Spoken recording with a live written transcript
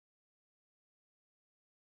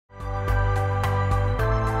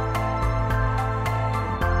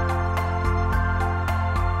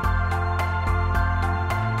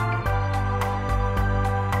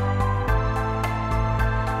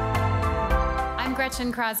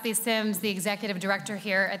Gretchen Crosby Sims, the Executive Director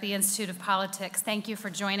here at the Institute of Politics. Thank you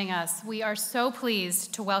for joining us. We are so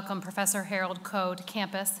pleased to welcome Professor Harold Koh to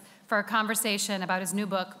campus for a conversation about his new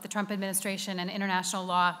book, The Trump Administration and International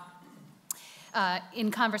Law,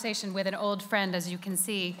 in conversation with an old friend, as you can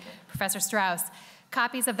see, Professor Strauss.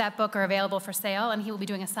 Copies of that book are available for sale, and he will be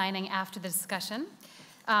doing a signing after the discussion.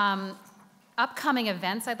 Upcoming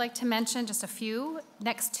events, I'd like to mention just a few.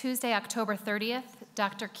 Next Tuesday, October 30th,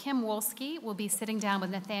 Dr. Kim Wolski will be sitting down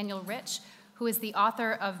with Nathaniel Rich, who is the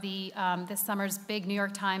author of this summer's big New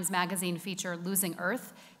York Times Magazine feature, Losing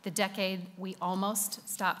Earth, the decade we almost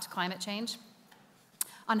stopped climate change.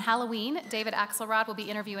 On Halloween, David Axelrod will be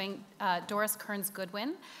interviewing Doris Kearns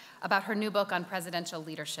Goodwin about her new book on presidential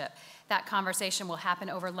leadership. That conversation will happen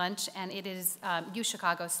over lunch, and it is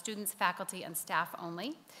UChicago students, faculty, and staff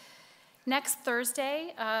only. Next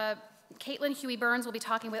Thursday, Caitlin Huey-Burns will be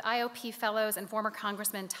talking with IOP fellows and former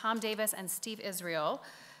Congressmen Tom Davis and Steve Israel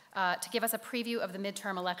to give us a preview of the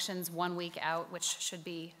midterm elections 1 week out, which should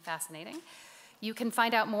be fascinating. You can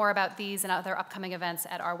find out more about these and other upcoming events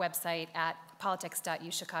at our website at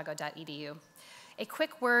politics.uchicago.edu. A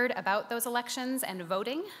quick word about those elections and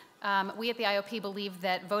voting. We at the IOP believe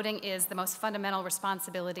that voting is the most fundamental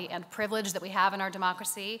responsibility and privilege that we have in our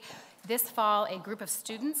democracy. This fall, a group of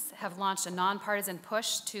students have launched a nonpartisan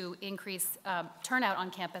push to increase turnout on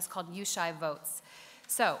campus called USHI Votes.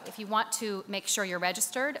 So if you want to make sure you're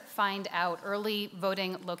registered, find out early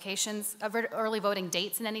voting locations, early voting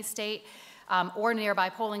dates in any state, or nearby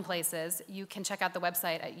polling places, you can check out the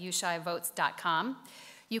website at ushivotes.com.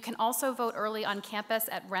 You can also vote early on campus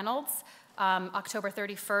at Reynolds, October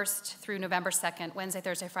 31st through November 2nd, Wednesday,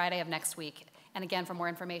 Thursday, Friday of next week. And again, for more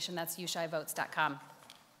information, that's ushivotes.com.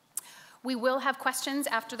 We will have questions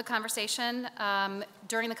after the conversation.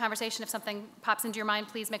 During the conversation, if something pops into your mind,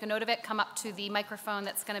 please make a note of it. Come up to the microphone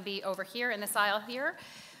that's going to be over here in this aisle here.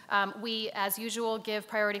 We, as usual, give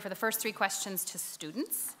priority for the first 3 questions to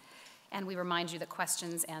students. And we remind you that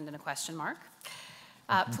questions end in a question mark.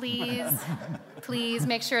 Please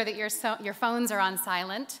make sure that your phones are on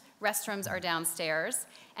silent. Restrooms are downstairs.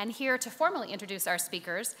 And here to formally introduce our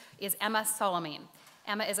speakers is Emma Solomine.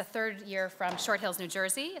 Emma is a 3rd year from Short Hills, New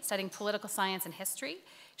Jersey, studying political science and history.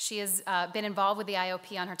 She has been involved with the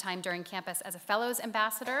IOP on her time during campus as a Fellows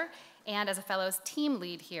Ambassador and as a Fellows Team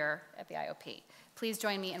Lead here at the IOP. Please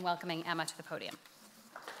join me in welcoming Emma to the podium.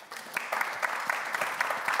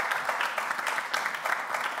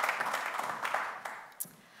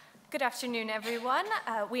 Good afternoon, everyone.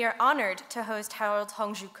 We are honored to host Harold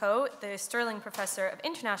Hongju Koh, the Sterling Professor of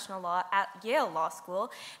International Law at Yale Law School,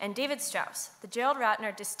 and David Strauss, the Gerald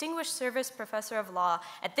Ratner Distinguished Service Professor of Law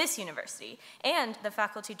at this university, and the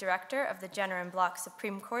Faculty Director of the Jenner and Block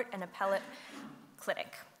Supreme Court and Appellate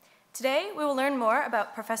Clinic. Today, we will learn more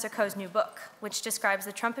about Professor Koh's new book, which describes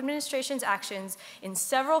the Trump administration's actions in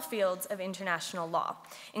several fields of international law,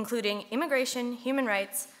 including immigration, human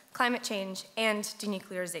rights, climate change, and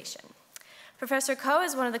denuclearization. Professor Koh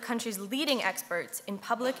is one of the country's leading experts in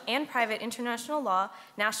public and private international law,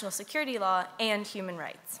 national security law, and human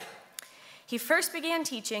rights. He first began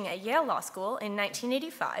teaching at Yale Law School in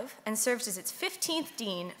 1985 and served as its 15th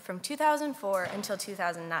dean from 2004 until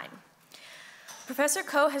 2009. Professor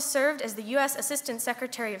Koh has served as the U.S. Assistant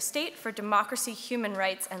Secretary of State for Democracy, Human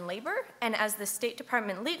Rights, and Labor, and as the State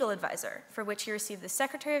Department Legal Advisor, for which he received the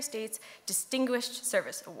Secretary of State's Distinguished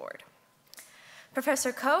Service Award.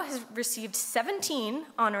 Professor Koh has received 17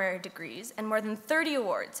 honorary degrees and more than 30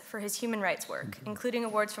 awards for his human rights work, including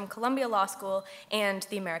awards from Columbia Law School and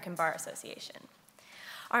the American Bar Association.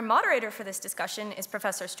 Our moderator for this discussion is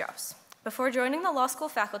Professor Strauss. Before joining the law school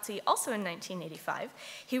faculty, also in 1985,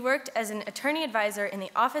 he worked as an attorney advisor in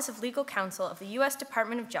the Office of Legal Counsel of the U.S.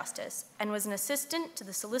 Department of Justice and was an assistant to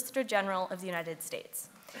the Solicitor General of the United States.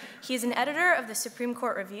 He is an editor of the Supreme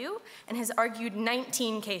Court Review and has argued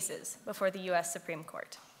 19 cases before the U.S. Supreme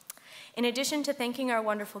Court. In addition to thanking our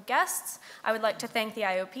wonderful guests, I would like to thank the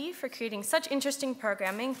IOP for creating such interesting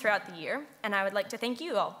programming throughout the year, and I would like to thank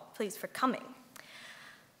you all, please, for coming.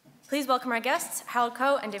 Please welcome our guests, Harold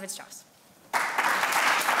Koh and David Strauss.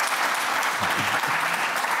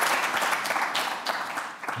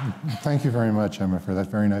 Thank you very much, Emma, for that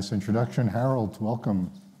very nice introduction. Harold,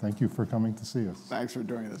 welcome. Thank you for coming to see us. Thanks for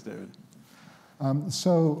doing this, David.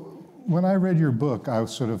 So when I read your book, I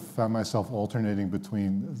sort of found myself alternating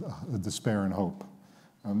between despair and hope,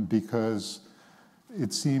 because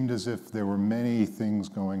it seemed as if there were many things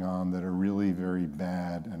going on that are really very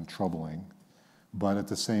bad and troubling, but at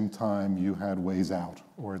the same time, you had ways out,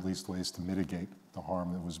 or at least ways to mitigate the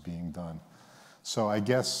harm that was being done. So I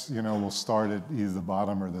guess, we'll start at either the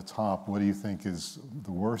bottom or the top. What do you think is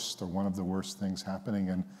the worst or one of the worst things happening,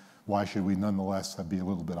 and why should we nonetheless be a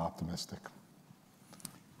little bit optimistic?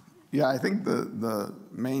 Yeah, I think the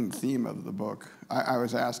main theme of the book, I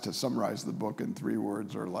was asked to summarize the book in 3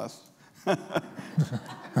 words or less.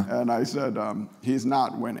 And I said, he's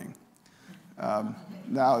not winning.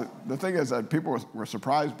 Now, the thing is that people were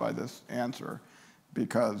surprised by this answer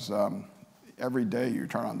because every day you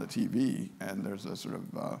turn on the TV and there's a sort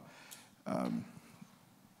of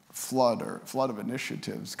flood of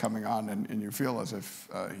initiatives coming on, and you feel as if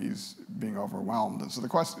he's being overwhelmed. And so the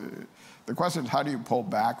question is, how do you pull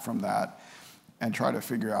back from that and try to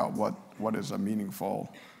figure out what is a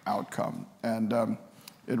meaningful outcome? And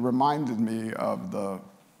it reminded me of the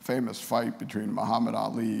famous fight between Muhammad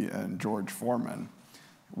Ali and George Foreman,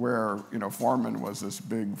 where Foreman was this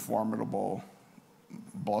big, formidable,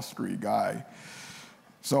 blustery guy.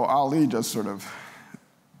 So Ali just sort of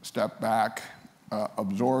stepped back,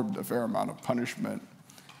 absorbed a fair amount of punishment,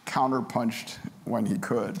 counterpunched when he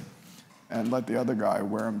could, and let the other guy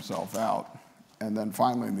wear himself out. And then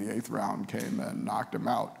finally, in the 8th round came and knocked him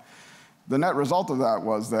out. The net result of that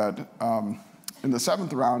was that in the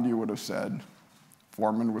 7th round, you would have said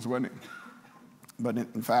Foreman was winning. But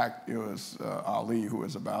in fact, it was Ali who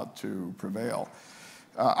was about to prevail.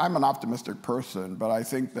 I'm an optimistic person, but I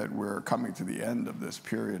think that we're coming to the end of this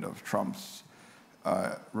period of Trump's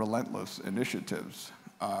relentless initiatives.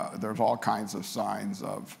 There's all kinds of signs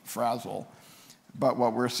of frazzle. But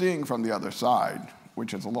what we're seeing from the other side,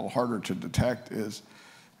 which is a little harder to detect, is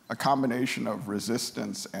a combination of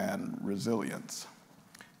resistance and resilience.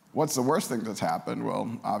 What's the worst thing that's happened?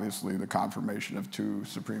 Well, obviously the confirmation of 2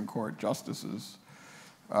 Supreme Court justices,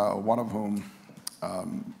 one of whom,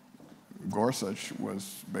 Gorsuch,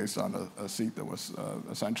 was based on a seat that was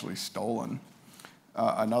essentially stolen.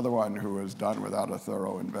 Another one who was done without a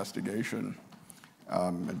thorough investigation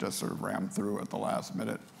and just sort of rammed through at the last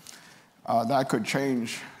minute. That could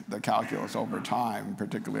change the calculus over time,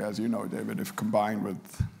 particularly, as you know, David, if combined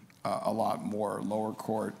with a lot more lower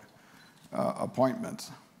court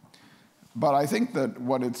appointments. But I think that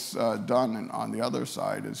what it's done on the other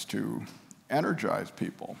side is to energize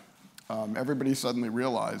people. Everybody suddenly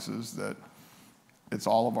realizes that it's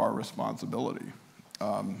all of our responsibility.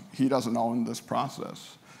 He doesn't own this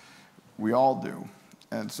process. We all do.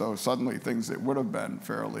 And so suddenly things that would have been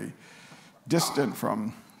fairly distant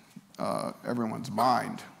from everyone's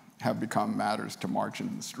mind have become matters to march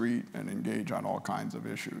in the street and engage on all kinds of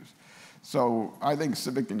issues. So I think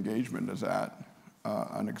civic engagement is at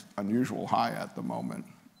an unusual high at the moment,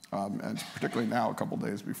 and particularly now, a couple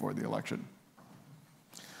days before the election.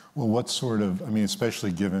 Well, what sort of,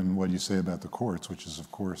 especially given what you say about the courts, which is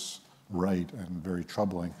of course right and very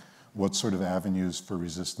troubling, what sort of avenues for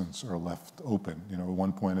resistance are left open? At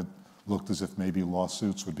one point it looked as if maybe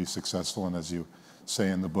lawsuits would be successful, and as you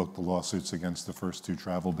say in the book, the lawsuits against the first 2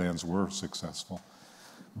 travel bans were successful.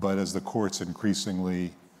 But as the courts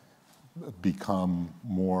increasingly become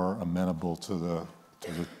more amenable to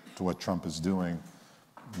what Trump is doing,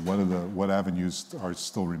 what avenues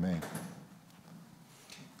still remain?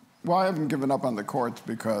 Well, I haven't given up on the courts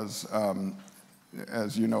because,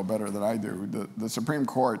 as you know better than I do, the Supreme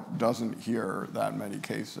Court doesn't hear that many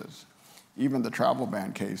cases. Even the travel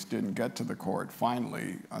ban case didn't get to the court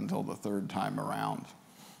finally until the 3rd time around.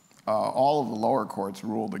 All of the lower courts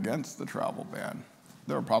ruled against the travel ban.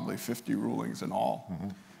 There are probably 50 rulings in all.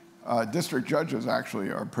 Mm-hmm. District judges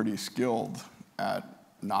actually are pretty skilled at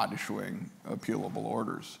not issuing appealable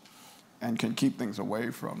orders and can keep things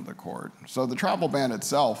away from the court. So the travel ban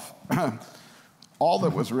itself, all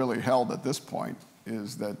that was really held at this point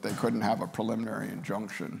is that they couldn't have a preliminary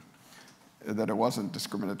injunction, that it wasn't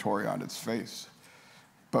discriminatory on its face.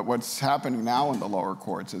 But what's happening now in the lower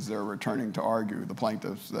courts is they're returning to argue, the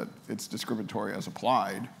plaintiffs, that it's discriminatory as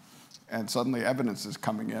applied, and suddenly evidence is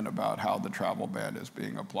coming in about how the travel ban is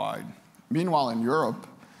being applied. Meanwhile, in Europe,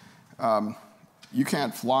 you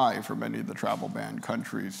can't fly from any of the travel ban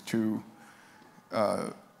countries to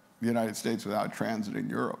the United States without transiting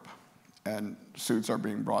Europe. And suits are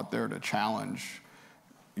being brought there to challenge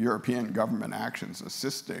European government actions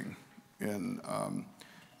assisting in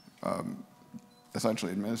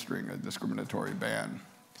essentially administering a discriminatory ban.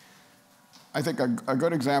 I think a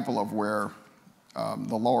good example of where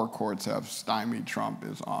the lower courts have stymied Trump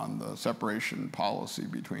is on the separation policy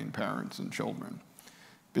between parents and children.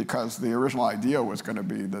 Because the original idea was going to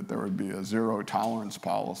be that there would be a zero tolerance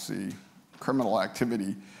policy. Criminal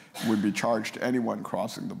activity would be charged to anyone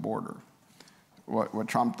crossing the border. What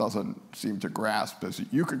Trump doesn't seem to grasp is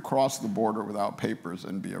you could cross the border without papers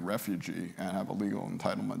and be a refugee and have a legal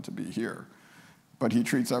entitlement to be here. but he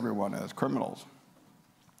treats everyone as criminals.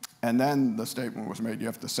 And then the statement was made, you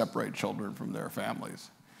have to separate children from their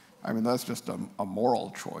families. I mean, that's just a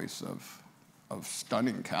moral choice of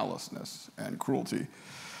stunning callousness and cruelty.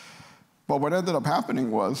 But what ended up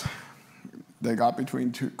happening was they got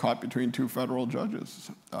caught between two federal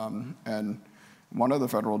judges. And one of the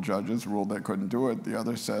federal judges ruled they couldn't do it. The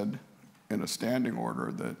other said in a standing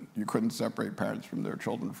order that you couldn't separate parents from their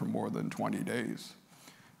children for more than 20 days.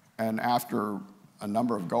 And after a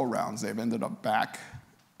number of go-rounds, they've ended up back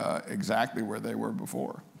exactly where they were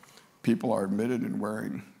before. People are admitted in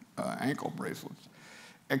wearing ankle bracelets,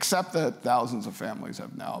 except that thousands of families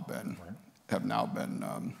have now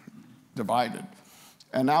been divided.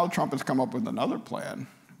 And now Trump has come up with another plan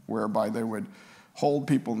whereby they would hold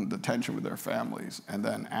people in detention with their families and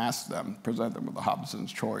then ask them, present them with a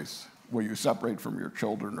Hobson's choice. Will you separate from your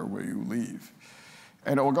children or will you leave?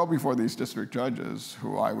 And it will go before these district judges,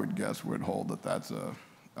 who I would guess would hold that that's a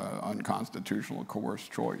unconstitutional,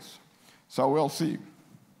 coerced choice. So we'll see.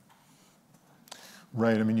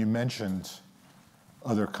 Right, I mean, you mentioned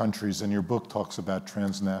other countries, and your book talks about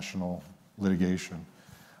transnational litigation.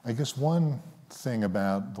 I guess one thing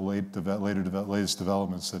about the latest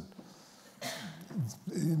developments that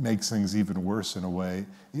it makes things even worse in a way.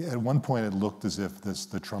 At one point, it looked as if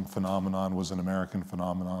the Trump phenomenon was an American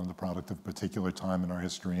phenomenon, the product of a particular time in our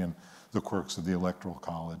history and the quirks of the Electoral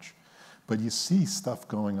College. But you see stuff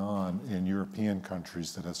going on in European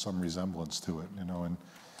countries that has some resemblance to it. You know,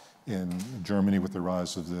 in Germany with the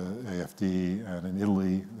rise of the AfD, and in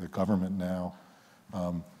Italy, the government now.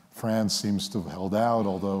 France seems to have held out,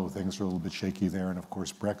 although things are a little bit shaky there, and of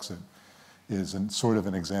course Brexit is sort of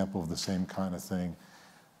an example of the same kind of thing.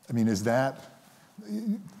 I mean, does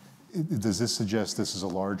this suggest this is a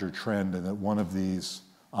larger trend and that one of these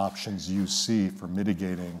options you see for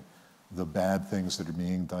mitigating the bad things that are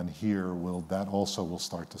being done here, that also will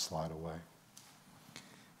start to slide away?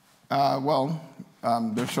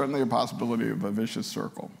 There's certainly a possibility of a vicious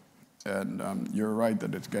circle. And you're right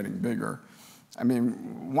that it's getting bigger. I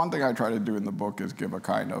mean, one thing I try to do in the book is give a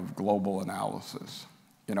kind of global analysis.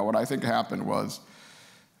 You know, what I think happened was,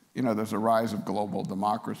 you know, there's a rise of global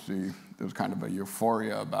democracy. There's kind of a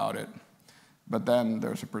euphoria about it. But then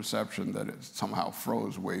there's a perception that it somehow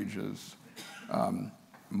froze wages,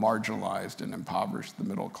 marginalized and impoverished the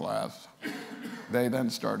middle class. They then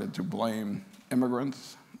started to blame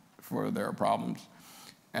immigrants for their problems,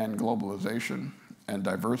 and globalization, and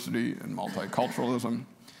diversity, and multiculturalism.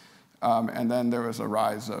 And then there was a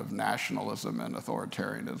rise of nationalism and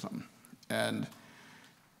authoritarianism. And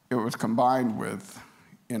it was combined with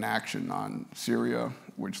inaction on Syria,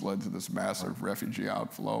 which led to this massive refugee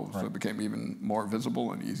outflow, so it became even more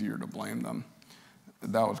visible and easier to blame them.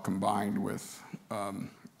 That was combined with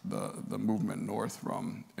the movement north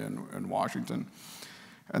from in Washington.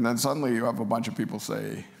 And then suddenly you have a bunch of people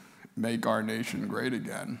say, make our nation great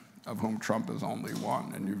again, of whom Trump is only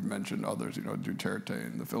one. And you've mentioned others, you know, Duterte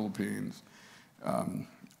in the Philippines,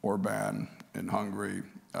 Orban in Hungary,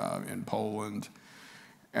 in Poland.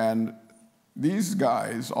 And these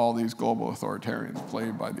guys, all these global authoritarians,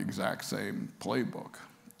 play by the exact same playbook.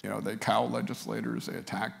 You know, they cow legislators, they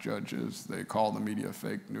attack judges, they call the media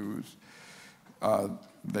fake news,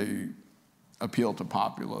 they appeal to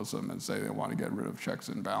populism and say they want to get rid of checks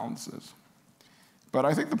and balances. But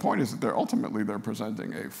I think the point is that they're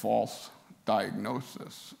presenting a false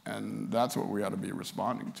diagnosis, and that's what we ought to be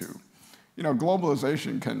responding to. You know,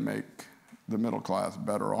 globalization can make the middle class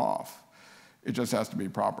better off. It just has to be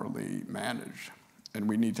properly managed, and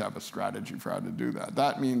we need to have a strategy for how to do that.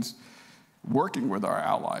 That means working with our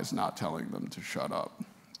allies, not telling them to shut up.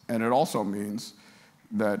 And it also means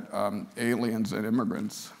that aliens and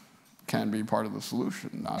immigrants can be part of the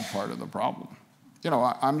solution, not part of the problem. You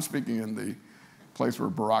know, I'm speaking in the place where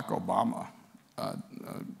Barack Obama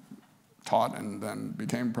taught and then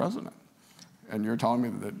became president. And you're telling me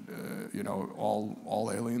that, you know,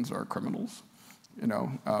 all aliens are criminals? You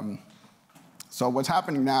know, so what's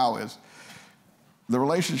happening now is the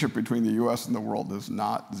relationship between the US and the world is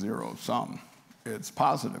not zero-sum. It's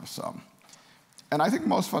positive-sum. And I think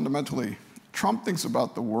most fundamentally, Trump thinks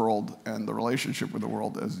about the world and the relationship with the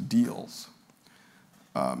world as deals,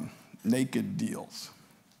 naked deals,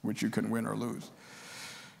 which you can win or lose.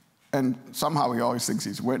 And somehow he always thinks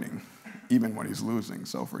he's winning, even when he's losing.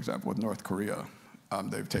 So for example, with North Korea,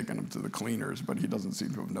 they've taken him to the cleaners, but he doesn't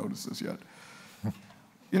seem to have noticed this yet.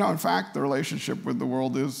 You know, in fact, the relationship with the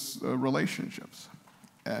world is relationships,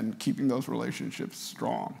 and keeping those relationships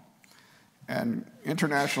strong. And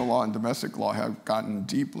international law and domestic law have gotten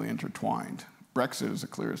deeply intertwined. Brexit is the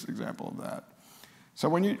clearest example of that. So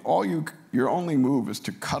when your only move is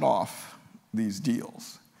to cut off these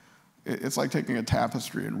deals. It's like taking a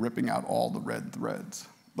tapestry and ripping out all the red threads.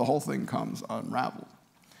 The whole thing comes unraveled.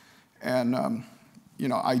 And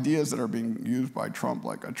ideas that are being used by Trump,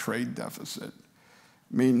 like a trade deficit,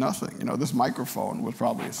 mean nothing. This microphone was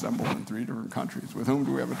probably assembled in 3 different countries. With whom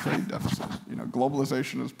do we have a trade deficit?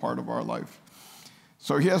 Globalization is part of our life.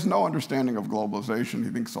 So he has no understanding of globalization. He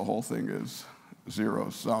thinks the whole thing is zero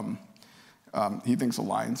sum. He thinks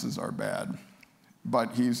alliances are bad.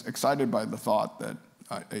 But he's excited by the thought that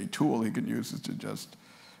a tool he can use is to just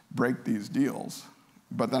break these deals.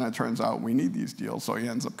 But then it turns out we need these deals, so he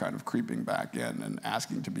ends up kind of creeping back in and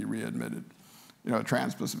asking to be readmitted.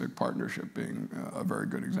 Trans-Pacific Partnership being a very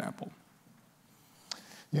good example.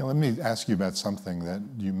 Let me ask you about something that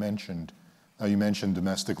you mentioned. You mentioned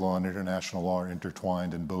domestic law and international law are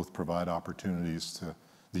intertwined and both provide opportunities to,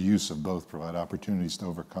 the use of both provide opportunities to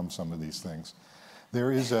overcome some of these things.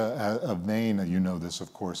 There is a vein, you know this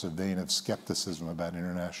of course, a vein of skepticism about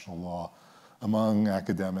international law among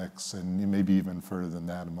academics and maybe even further than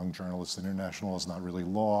that among journalists. International law is not really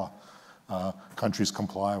law. Countries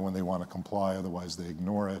comply when they want to comply, otherwise they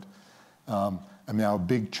ignore it. Now a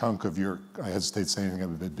big chunk of your, I hesitate saying anything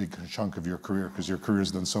of a big chunk of your career because your career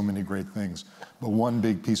has done so many great things, but one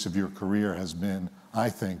big piece of your career has been, I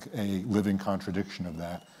think, a living contradiction of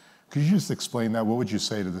that. Could you just explain that? What would you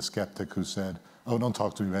say to the skeptic who said, oh, don't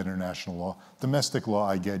talk to me about international law. Domestic law,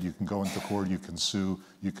 I get, you can go into court, you can sue,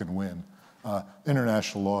 you can win.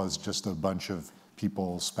 International law is just a bunch of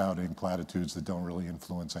people spouting platitudes that don't really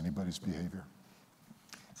influence anybody's behavior.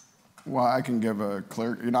 Well, I can give a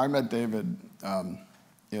clear, I met David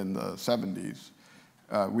in the 70s.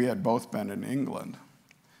 We had both been in England.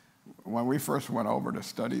 When we first went over to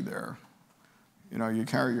study there, you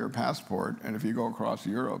carry your passport, and if you go across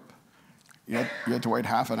Europe, you had to wait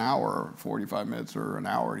half an hour, 45 minutes, or an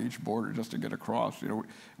hour at each border just to get across.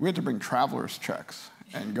 We had to bring traveler's checks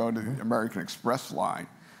and go to the American Express line.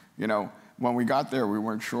 When we got there, we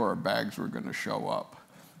weren't sure our bags were going to show up.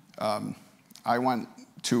 I went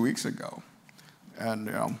 2 weeks ago,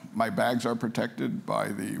 and my bags are protected by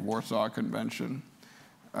the Warsaw Convention.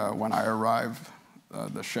 When I arrive,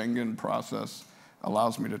 the Schengen process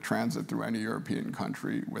allows me to transit through any European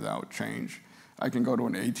country without change. I can go to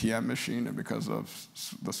an ATM machine, and because of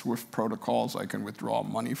the SWIFT protocols, I can withdraw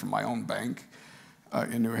money from my own bank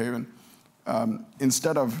in New Haven.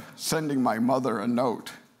 Instead of sending my mother a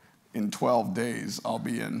note, in 12 days, I'll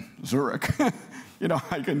be in Zurich.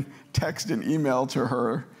 I can text and email to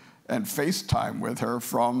her and FaceTime with her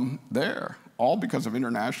from there, all because of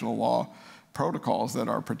international law protocols that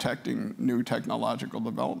are protecting new technological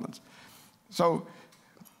developments. So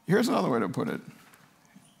here's another way to put it.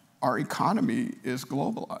 Our economy is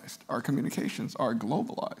globalized. Our communications are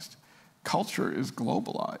globalized. Culture is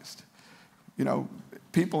globalized.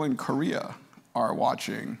 People in Korea are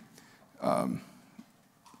watching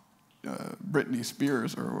Britney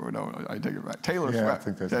Spears, or no, I take it back, Taylor Swift. I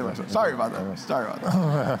think that's Taylor Swift. Sorry about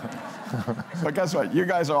that. But guess what? You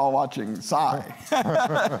guys are all watching Psy.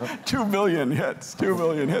 2 billion hits, 2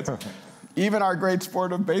 billion hits. Even our great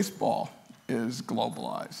sport of baseball is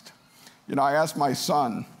globalized. I asked my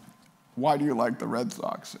son, why do you like the Red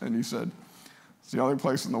Sox? And he said, it's the only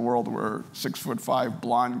place in the world where 6'5"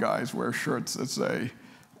 blonde guys wear shirts that say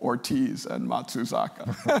Ortiz and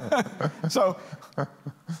Matsuzaka. So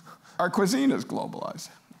our cuisine is globalized.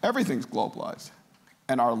 Everything's globalized.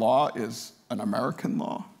 And our law is an American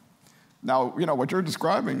law. Now, what you're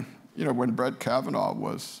describing, when Brett Kavanaugh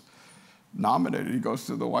was nominated, he goes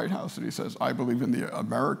to the White House and he says, I believe in the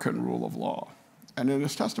American rule of law. And in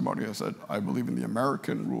his testimony, he said, I believe in the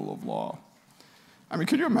American rule of law.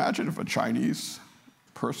 Could you imagine if a Chinese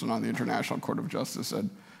person on the International Court of Justice said,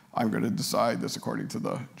 I'm going to decide this according to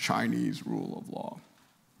the Chinese rule of law?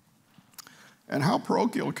 And how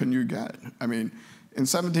parochial can you get? In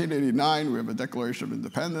 1789, we have a Declaration of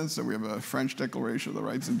Independence, and we have a French Declaration of the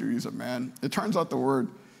Rights and Duties of Man. It turns out the word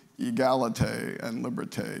égalité and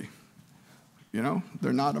liberté,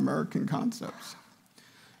 they're not American concepts.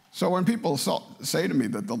 So when people say to me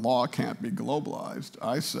that the law can't be globalized,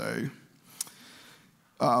 I say,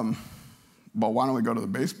 well, why don't we go to the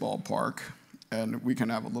baseball park and we can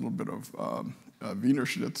have a little bit of Wiener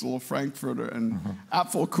Schnitzel, Frankfurter, and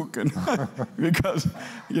Apfelkuchen, because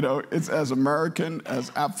it's as American as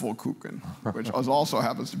Apfelkuchen, which also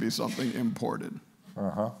happens to be something imported.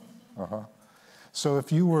 So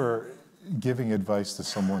if you were giving advice to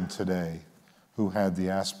someone today who had the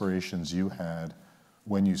aspirations you had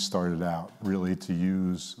when you started out, really to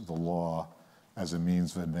use the law as a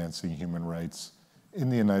means of advancing human rights in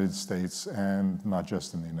the United States and not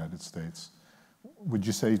just in the United States, would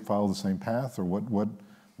you say follow the same path, or what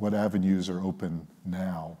what avenues are open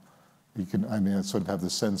now. You can, I mean, I sort of have the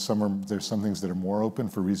sense there's some things that are more open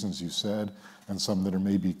for reasons you said, and some that are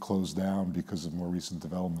maybe closed down because of more recent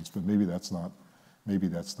developments, but maybe that's not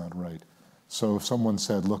right. So if someone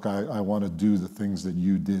said, look, I want to do the things that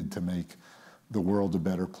you did to make the world a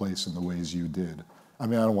better place in the ways you did. I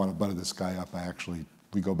mean, I don't want to butter this guy up.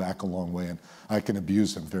 We go back a long way, and I can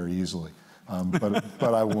abuse him very easily,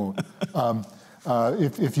 but I won't.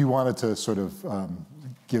 If you wanted to sort of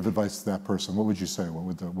give advice to that person, what would you say?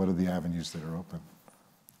 What are the avenues that are open?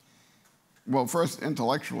 Well, first,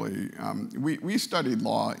 intellectually, we studied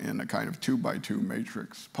law in a kind of 2x2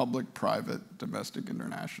 matrix: public, private, domestic,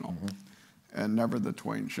 international, and never the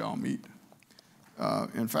twain shall meet.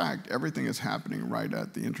 In fact, everything is happening right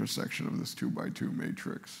at the intersection of this 2x2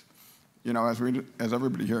 matrix. You know, as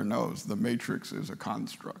everybody here knows, the matrix is a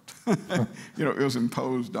construct. You know, it was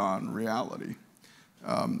imposed on reality.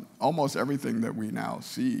 Almost everything that we now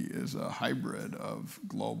see is a hybrid of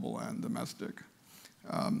global and domestic.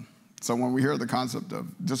 So when we hear the concept of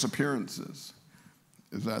disappearances,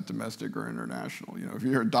 is that domestic or international? You know, if you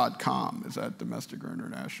hear .com, is that domestic or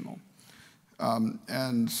international?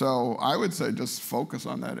 And so I would say just focus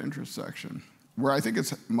on that intersection. Where I think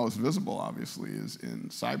it's most visible, obviously, is in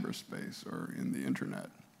cyberspace or in the internet.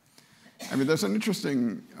 I mean, there's an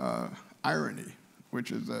interesting irony,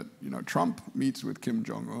 which is that, you know, Trump meets with Kim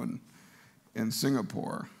Jong-un in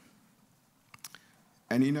Singapore,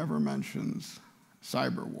 and he never mentions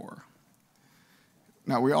cyber war.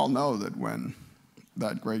 Now, we all know that when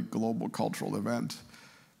that great global cultural event,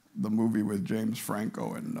 the movie with James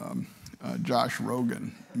Franco and Josh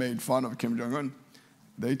Rogan, made fun of Kim Jong-un,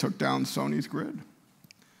 they took down Sony's grid.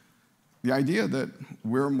 The idea that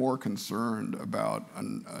we're more concerned about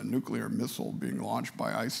a nuclear missile being launched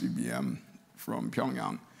by ICBM from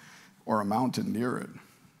Pyongyang or a mountain near it,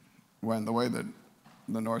 when the way that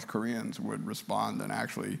the North Koreans would respond and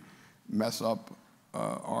actually mess up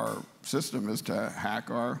our system is to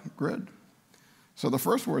hack our grid. So the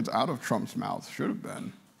first words out of Trump's mouth should have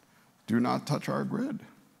been, do not touch our grid.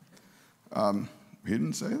 He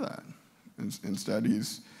didn't say that. Instead, he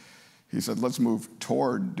said, let's move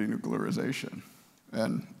toward denuclearization.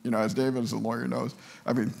 And, you know, as David, as a lawyer, knows,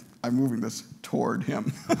 I mean, I'm moving this toward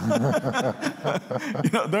him. You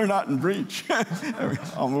know, they're not in breach. I mean,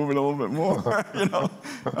 I'll move it a little bit more, you know.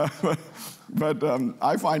 But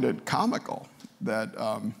I find it comical that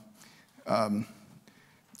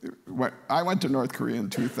I went to North Korea in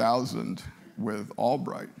 2000 with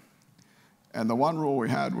Albright. And the one rule we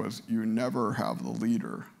had was you never have the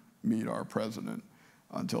leader meet our president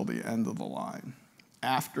until the end of the line,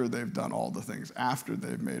 after they've done all the things, after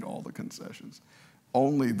they've made all the concessions.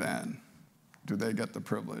 Only then do they get the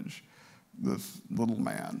privilege, this little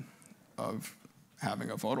man, of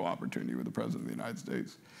having a photo opportunity with the President of the United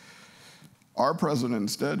States. Our president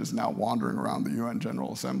instead is now wandering around the UN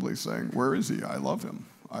General Assembly saying, where is he? I love him.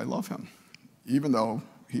 I love him. Even though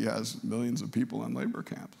he has millions of people in labor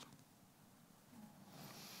camps.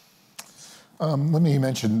 Let me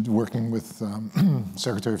mention working with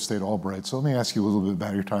Secretary of State Albright. So let me ask you a little bit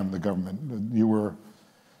about your time in the government. You were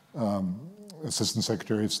Assistant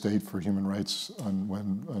Secretary of State for Human Rights in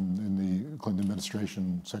the Clinton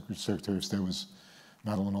administration. Secretary of State was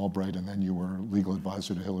Madeleine Albright, and then you were legal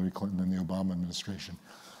advisor to Hillary Clinton in the Obama administration.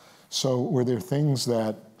 So were there things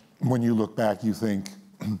that, when you look back, you think,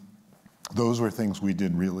 those were things we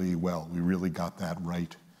did really well. We really got that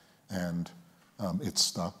right, and it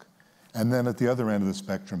stuck. And then at the other end of the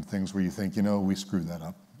spectrum, things where you think, you know, we screwed that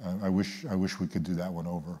up. I wish we could do that one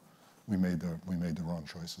over. We made the wrong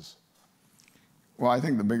choices. Well, I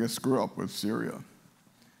think the biggest screw up was Syria.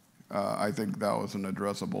 I think that was an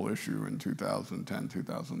addressable issue in 2010,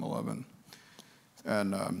 2011.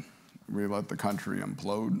 And we let the country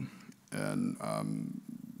implode, and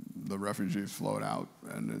the refugees flowed out,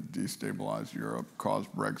 and it destabilized Europe,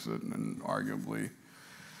 caused Brexit, and arguably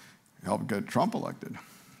helped get Trump elected,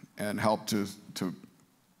 and helped to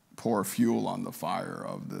pour fuel on the fire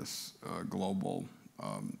of this global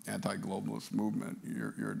anti-globalist movement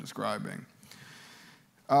you're describing.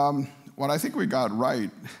 What I think we got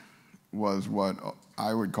right was what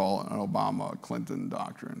I would call an Obama-Clinton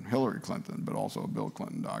doctrine, Hillary Clinton, but also a Bill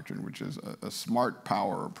Clinton doctrine, which is a smart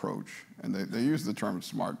power approach. And they use the term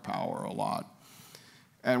smart power a lot.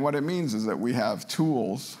 And what it means is that we have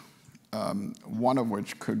tools, one of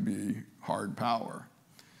which could be hard power.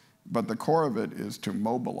 But the core of it is to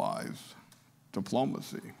mobilize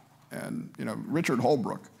diplomacy. And, you know, Richard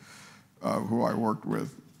Holbrooke, who I worked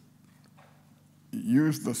with,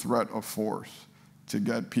 used the threat of force to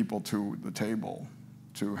get people to the table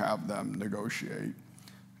to have them negotiate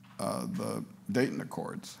the Dayton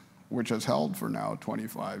Accords, which has held for now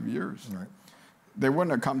 25 years. Right. They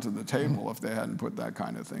wouldn't have come to the table if they hadn't put that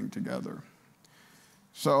kind of thing together.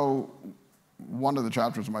 So one of the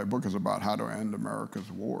chapters of my book is about how to end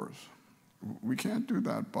America's wars. We can't do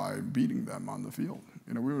that by beating them on the field.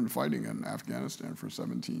 You know, we've been fighting in Afghanistan for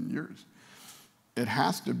 17 years. It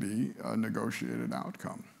has to be a negotiated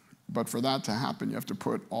outcome. But for that to happen, you have to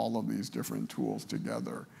put all of these different tools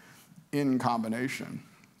together in combination.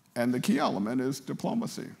 And the key element is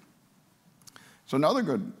diplomacy. So another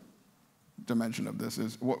good dimension of this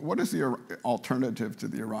is, what is the alternative to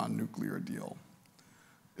the Iran nuclear deal?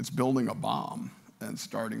 It's building a bomb and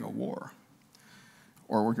starting a war,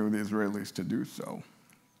 or working with the Israelis to do so.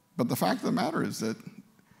 But the fact of the matter is that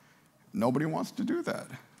nobody wants to do that.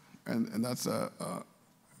 And that's an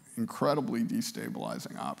incredibly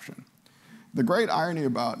destabilizing option. The great irony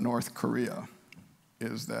about North Korea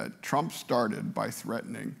is that Trump started by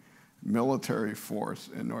threatening military force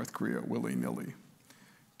in North Korea willy-nilly.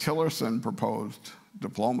 Tillerson proposed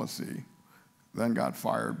diplomacy, then got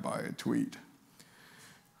fired by a tweet.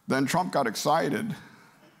 Then Trump got excited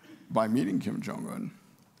by meeting Kim Jong-un,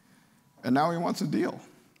 and now he wants a deal.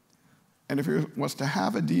 And if he was to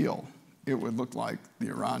have a deal, it would look like the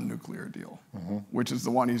Iran nuclear deal, which is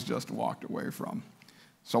the one he's just walked away from.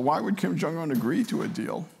 So why would Kim Jong-un agree to a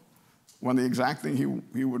deal when the exact thing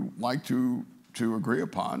he would like to agree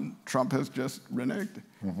upon, Trump has just reneged?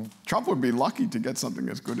 Trump would be lucky to get something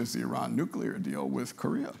as good as the Iran nuclear deal with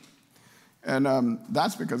Korea. And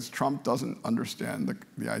that's because Trump doesn't understand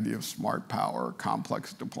the idea of smart power,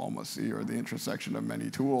 complex diplomacy, or the intersection of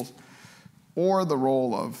many tools, or the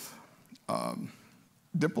role of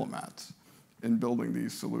diplomats in building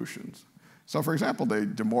these solutions. So for example, they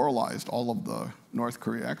demoralized all of the North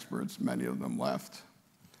Korea experts, many of them left,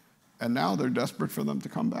 and now they're desperate for them to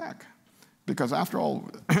come back. Because after all,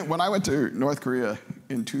 when I went to North Korea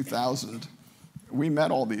in 2000, we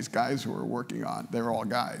met all these guys who were working on, they were all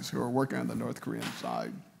guys who were working on the North Korean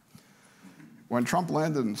side. When Trump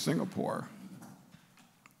landed in Singapore,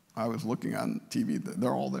 I was looking on TV,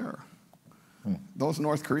 they're all there. Those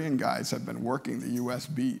North Korean guys have been working the US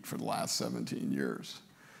beat for the last 17 years.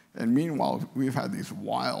 And meanwhile, we've had these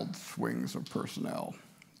wild swings of personnel.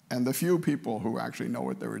 And the few people who actually know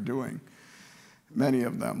what they were doing, many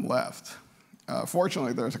of them left.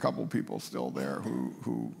 Fortunately, there's a couple of people still there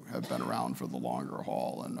who have been around for the longer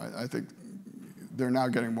haul. And I think they're now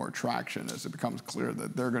getting more traction as it becomes clear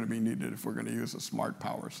that they're going to be needed if we're going to use a smart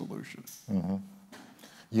power solution.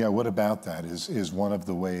 Yeah, what about that? Is one of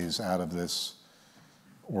the ways out of this,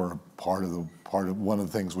 or one of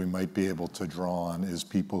the things we might be able to draw on, is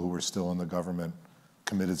people who are still in the government,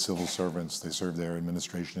 committed civil servants, they serve their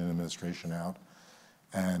administration in, administration out,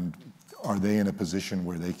 and are they in a position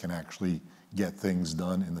where they can actually get things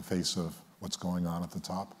done in the face of what's going on at the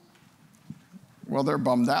top? Well, they're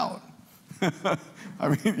bummed out. I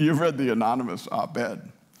mean, you've read the anonymous op-ed.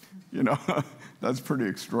 You know, that's pretty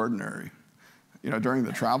extraordinary. You know, during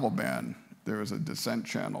the travel ban, there was a dissent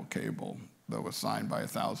channel cable that was signed by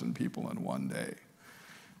 1,000 people in one day.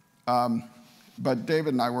 But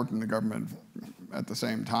David and I worked in the government at the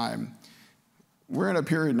same time. We're in a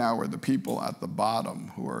period now where the people at the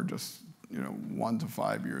bottom, who are just 1 to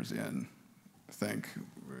 5 years in, think,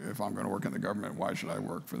 if I'm going to work in the government, why should I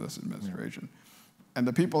work for this administration? And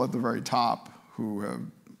the people at the very top, who have,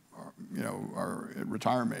 are at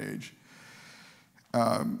retirement age,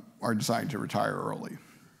 are deciding to retire early.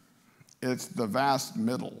 It's the vast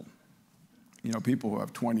middle, people who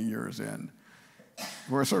have 20 years in.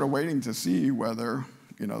 We're sort of waiting to see whether,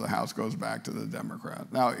 the House goes back to the Democrat.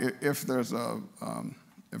 Now,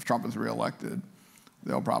 if Trump is reelected,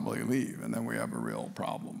 they'll probably leave, and then we have a real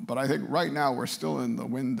problem. But I think right now we're still in the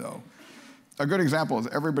window. A good example is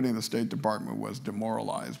everybody in the State Department was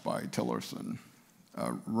demoralized by Tillerson.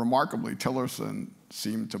 Remarkably, Tillerson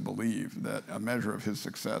seemed to believe that a measure of his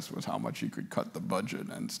success was how much he could cut the budget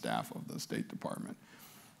and staff of the State Department,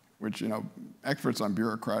 which, experts on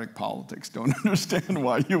bureaucratic politics don't understand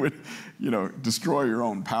why you would, destroy your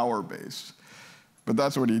own power base. But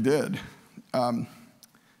that's what he did.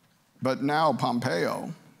 But now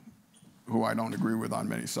Pompeo, who I don't agree with on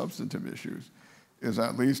many substantive issues, is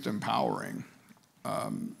at least empowering,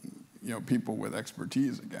 people with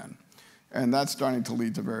expertise again. And that's starting to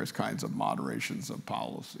lead to various kinds of moderations of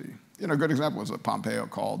policy. A good example was that Pompeo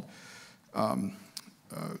called the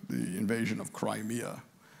invasion of Crimea,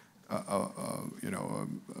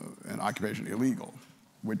 an occupation illegal,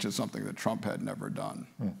 which is something that Trump had never done.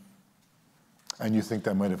 And you think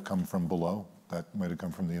that might have come from below? That might have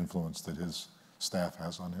come from the influence that his staff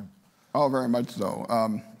has on him? Oh, very much so.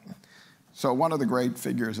 So one of the great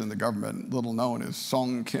figures in the government, little known, is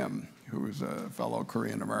Sung Kim, who is a fellow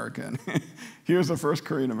Korean American. He was the first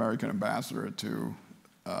Korean American ambassador to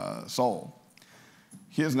Seoul.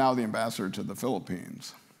 He is now the ambassador to the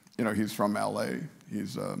Philippines. You know, he's from LA.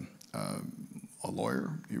 He's a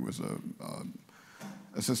lawyer. He was a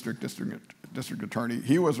district attorney.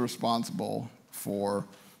 He was responsible for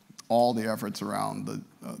all the efforts around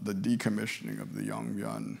the decommissioning of the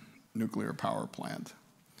Yongbyon nuclear power plant.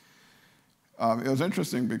 It was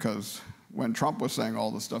interesting because when Trump was saying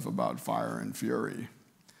all the stuff about fire and fury,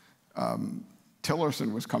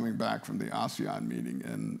 Tillerson was coming back from the ASEAN meeting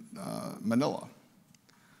in Manila.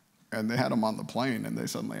 And they had him on the plane, and they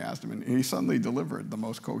suddenly asked him, and he suddenly delivered the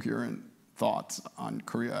most coherent thoughts on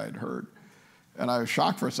Korea I'd heard. And I was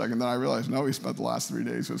shocked for a second, then I realized, no, he spent the last 3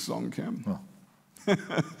 days with Sung Kim. Oh.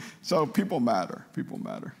 So people matter, people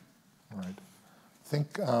matter. All right. I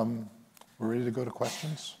think we're ready to go to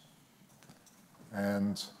questions.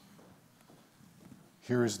 And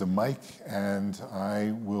here is the mic, and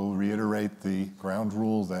I will reiterate the ground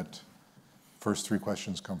rule that first 3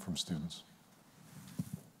 questions come from students.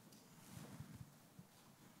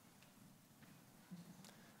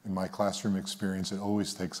 In my classroom experience, it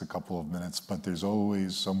always takes a couple of minutes, but there's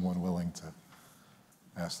always someone willing to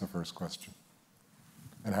ask the first question.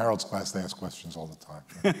 In Harold's class, they ask questions all the time.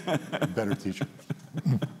 Better teacher.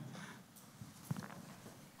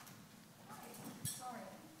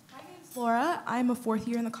 Laura, I'm a 4th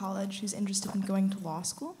year in the college who's interested in going to law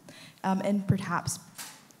school and perhaps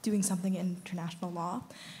doing something in international law.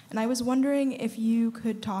 And I was wondering if you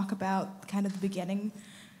could talk about kind of the beginning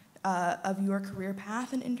of your career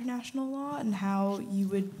path in international law and how you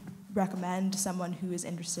would recommend someone who is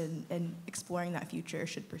interested in exploring that future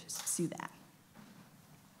should pursue that.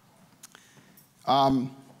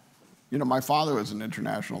 You know, my father was an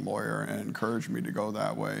international lawyer and encouraged me to go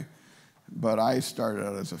that way. But I started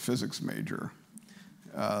out as a physics major.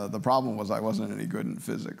 The problem was I wasn't any good in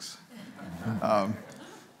physics.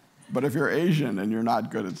 But if you're Asian and you're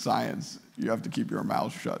not good at science, you have to keep your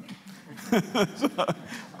mouth shut. So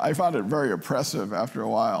I found it very oppressive after a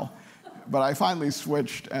while. But I finally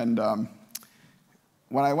switched, and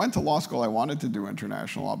when I went to law school, I wanted to do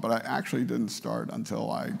international law, but I actually didn't start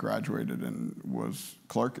until I graduated and was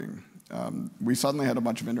clerking. We suddenly had a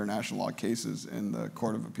bunch of international law cases in the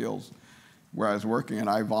Court of Appeals where I was working, and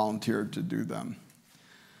I volunteered to do them.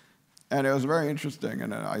 And it was very interesting,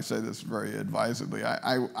 and I say this very advisedly.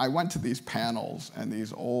 I went to these panels, and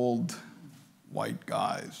these old white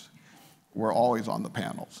guys were always on the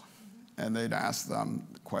panels. And they'd ask them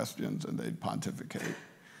questions, and they'd pontificate.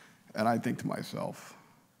 And I think to myself,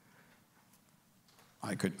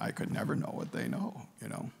 I could never know what they know, you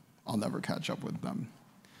know. I'll never catch up with them.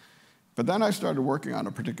 But then I started working on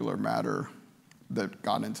a particular matter that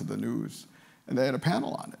got into the news, and they had a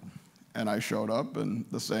panel on it. And I showed up, and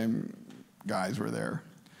the same guys were there.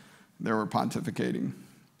 They were pontificating.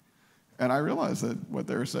 And I realized that what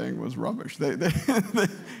they were saying was rubbish. They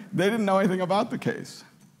didn't know anything about the case.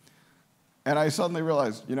 And I suddenly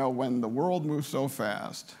realized, you know, when the world moves so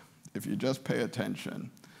fast, if you just pay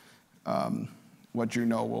attention, what you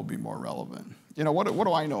know will be more relevant. You know, what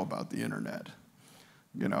do I know about the internet?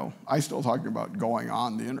 You know, I still talk about going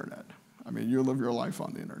on the internet. I mean, you live your life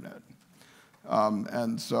on the internet.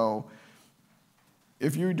 And so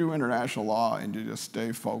if you do international law and you just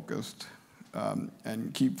stay focused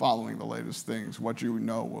and keep following the latest things, what you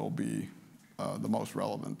know will be the most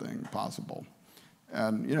relevant thing possible.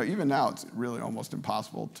 And you know, even now, it's really almost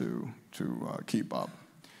impossible to keep up.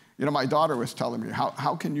 You know, my daughter was telling me,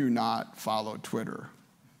 how can you not follow Twitter?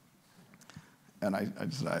 And I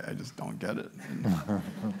just don't get it.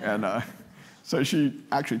 And so she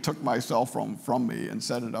actually took my cell phone from me and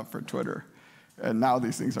set it up for Twitter. And now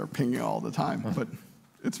these things are pinging all the time. But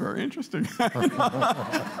it's very interesting.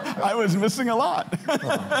 I was missing a lot.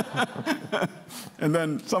 And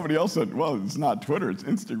then somebody else said, well, it's not Twitter, it's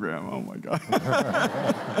Instagram. Oh, my God.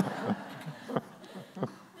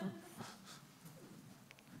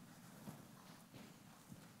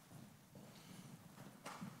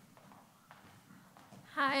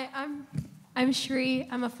 Hi, I'm Shri.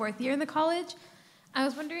 I'm a 4th year in the college. I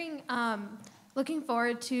was wondering, looking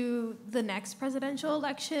forward to the next presidential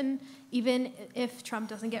election, even if Trump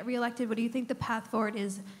doesn't get reelected, what do you think the path forward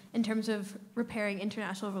is in terms of repairing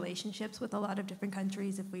international relationships with a lot of different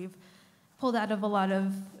countries if we've pulled out of a lot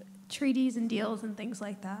of treaties and deals and things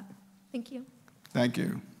like that? Thank you. Thank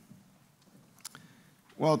you.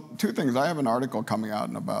 Well, 2 things. I have an article coming out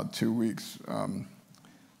in about 2 weeks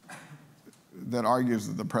that argues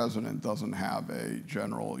that the president doesn't have a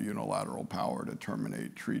general unilateral power to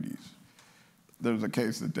terminate treaties. there's a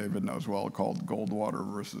case that David knows well called Goldwater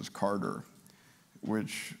versus Carter,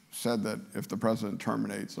 which said that if the president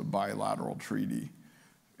terminates a bilateral treaty,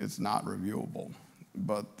 it's not reviewable.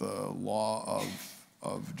 But the law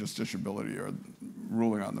of justiciability or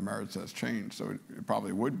ruling on the merits has changed, so it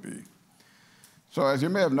probably would be. So as you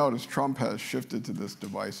may have noticed, Trump has shifted to this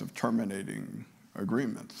device of terminating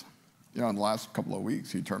agreements. You know, in the last couple of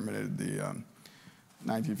weeks, he terminated the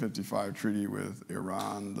 1955 treaty with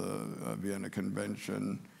Iran, the Vienna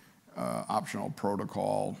Convention, optional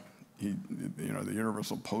protocol, the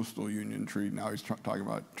Universal Postal Union treaty. Now he's talking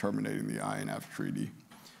about terminating the INF treaty.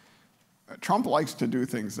 Trump likes to do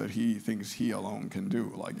things that he thinks he alone can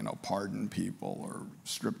do, like, pardon people or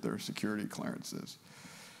strip their security clearances.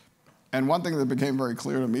 And one thing that became very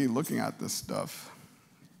clear to me looking at this stuff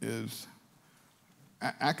is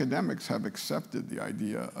academics have accepted the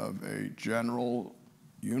idea of a general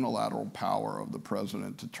unilateral power of the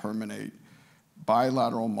president to terminate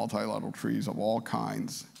bilateral, multilateral treaties of all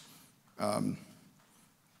kinds,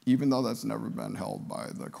 even though that's never been held by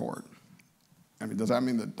the court. I mean, does that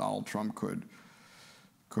mean that Donald Trump could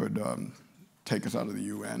take us out of the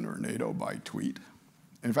UN or NATO by tweet?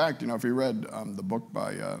 In fact, if you read the book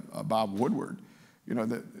by Bob Woodward,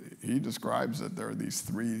 that he describes that there are these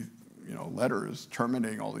three, letters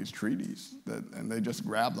terminating all these treaties, and they just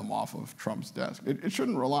grab them off of Trump's desk. It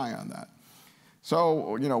shouldn't rely on that.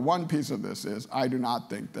 So, one piece of this is I do not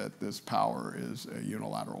think that this power is a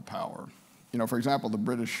unilateral power. For example, the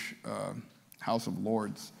British House of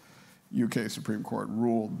Lords, UK Supreme Court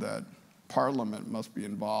ruled that Parliament must be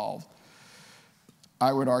involved.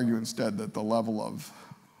 I would argue instead that the level of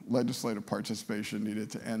legislative participation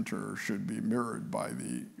needed to enter should be mirrored by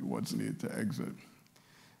what's needed to exit.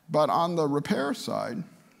 But on the repair side,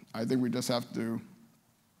 I think we just have to,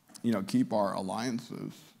 keep our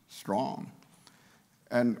alliances strong.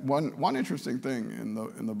 And one interesting thing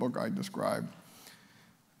in the book I described,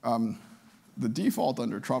 the default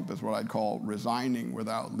under Trump is what I'd call resigning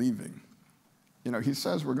without leaving. He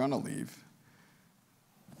says we're going to leave.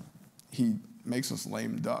 He makes us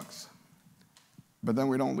lame ducks. But then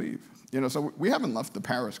we don't leave. So we haven't left the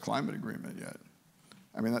Paris Climate Agreement yet.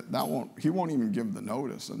 I mean, he won't even give the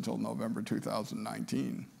notice until November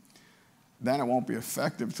 2019. Then it won't be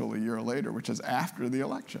effective till a year later, which is after the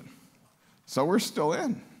election. So we're still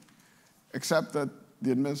in, except that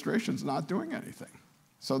the administration's not doing anything.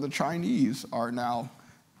 So the Chinese are now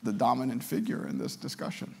the dominant figure in this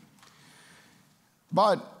discussion.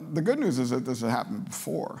 But the good news is that this has happened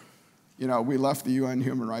before. We left the UN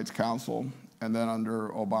Human Rights Council, and then under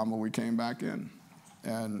Obama, we came back in.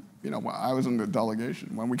 And, I was in the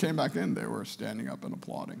delegation. When we came back in, they were standing up and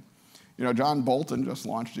applauding. John Bolton just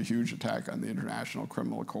launched a huge attack on the International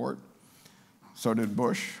Criminal Court. So did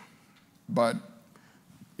Bush. But,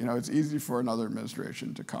 it's easy for another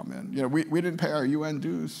administration to come in. We didn't pay our UN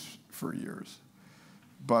dues for years.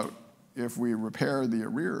 But if we repair the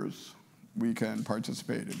arrears, we can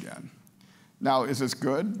participate again. Now, is this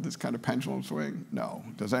good, this kind of pendulum swing? No.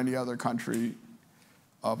 Does any other country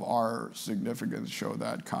of our significance show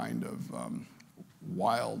that kind of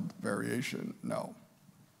wild variation? No.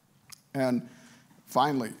 And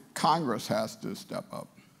finally, Congress has to step up.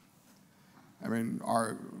 I mean,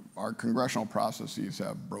 our congressional processes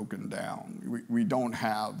have broken down. We don't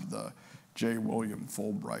have the J. William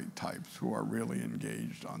Fulbright types who are really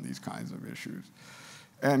engaged on these kinds of issues.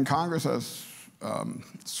 And Congress has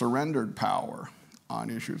surrendered power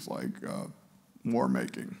on issues like war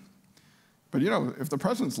making. But if the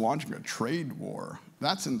president's launching a trade war,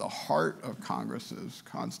 that's in the heart of Congress's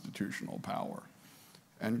constitutional power.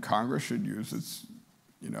 And Congress should use its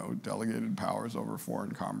delegated powers over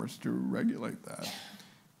foreign commerce to regulate that.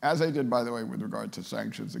 As they did, by the way, with regard to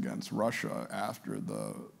sanctions against Russia after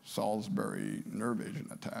the Salisbury nerve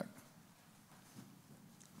agent attack.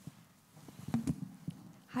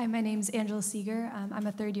 Hi, my name's Angela Seeger. I'm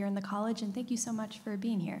a third year in the college, and thank you so much for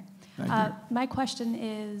being here. Thank you. My question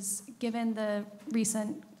is, given the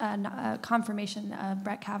recent confirmation of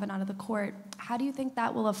Brett Kavanaugh to the court, how do you think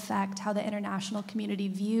that will affect how the international community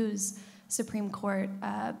views Supreme Court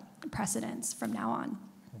precedents from now on?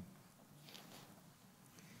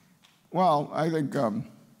 Well, I think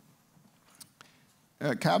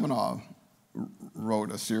Kavanaugh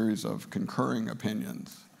wrote a series of concurring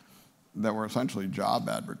opinions that were essentially job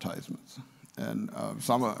advertisements. And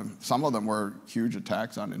some of them were huge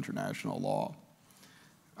attacks on international law.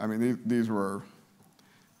 I mean,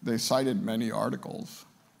 they cited many articles.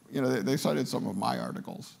 They cited some of my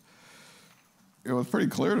articles. It was pretty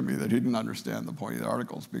clear to me that he didn't understand the point of the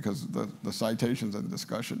articles because the citations and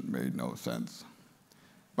discussion made no sense.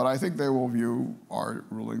 But I think they will view our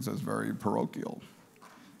rulings as very parochial.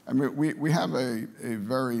 I mean, we have a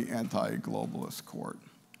very anti-globalist court.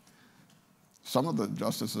 Some of the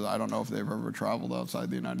justices, I don't know if they've ever traveled outside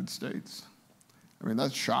the United States. I mean,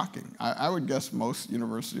 that's shocking. I would guess most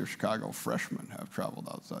University of Chicago freshmen have traveled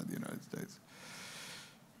outside the United States.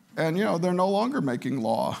 And, you know, they're no longer making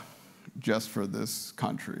law just for this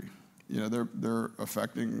country. You know, they're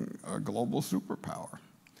affecting a global superpower.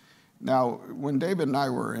 Now, when David and I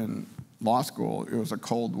were in law school, it was a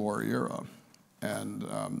Cold War era. And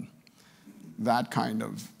that kind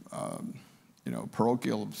of, you know,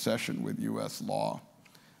 parochial obsession with US law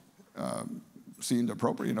seemed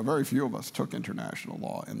appropriate. You know, very few of us took international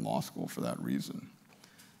law in law school for that reason.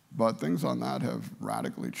 But things on that have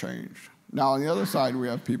radically changed. Now, on the other side, we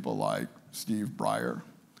have people like Steve Breyer,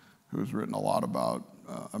 who's written a lot about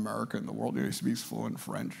America and the world. You know, he speaks fluent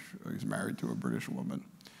French. He's married to a British woman.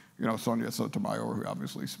 You know, Sonia Sotomayor, who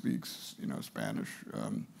obviously speaks, you know, Spanish.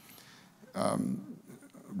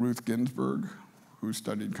 Ruth Ginsburg, who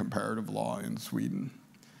studied comparative law in Sweden.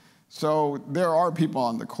 So there are people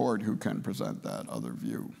on the court who can present that other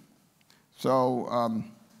view. So,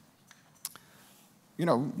 you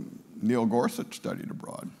know, Neil Gorsuch studied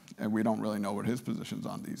abroad, and we don't really know what his positions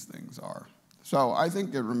on these things are. So I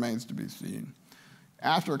think it remains to be seen.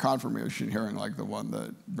 After a confirmation hearing like the one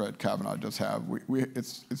that Brett Kavanaugh just had,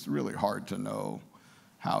 it's really hard to know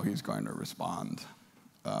how he's going to respond.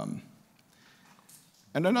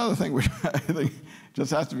 And another thing which I think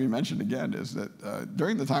just has to be mentioned again is that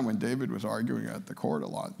during the time when David was arguing at the court a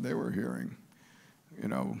lot, they were hearing, you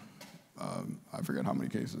know, I forget how many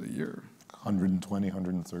cases a year. 120,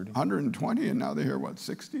 130. 120, and now they hear, what,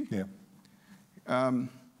 60? Yeah.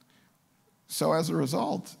 So as a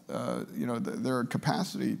result, you know, their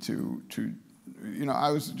capacity to, you know,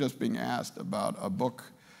 I was just being asked about a book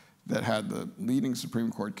that had the leading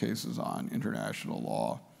Supreme Court cases on international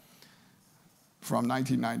law from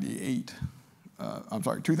 1998,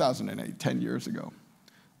 2008, 10 years ago.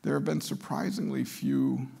 There have been surprisingly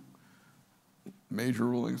few major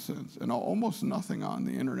rulings since, and almost nothing on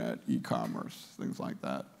the internet, e-commerce, things like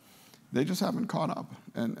that. They just haven't caught up,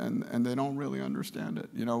 and they don't really understand it.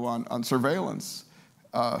 You know, on surveillance,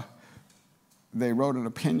 they wrote an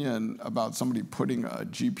opinion about somebody putting a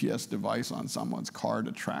GPS device on someone's car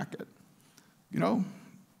to track it. You know,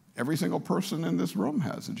 every single person in this room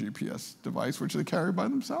has a GPS device, which they carry by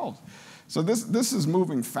themselves. So this is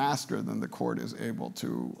moving faster than the court is able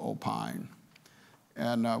to opine.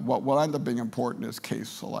 And what will end up being important is case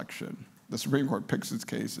selection. The Supreme Court picks its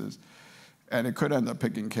cases, and it could end up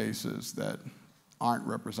picking cases that aren't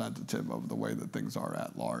representative of the way that things are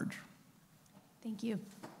at large. Thank you.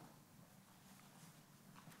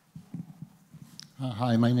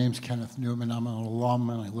 Hi, my name's Kenneth Newman. I'm an alum,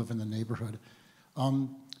 and I live in the neighborhood.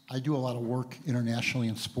 I do a lot of work internationally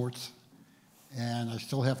in sports, and I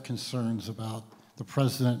still have concerns about the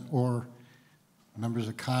president or members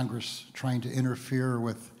of Congress trying to interfere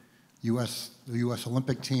with the U.S.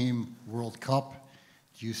 Olympic team, World Cup.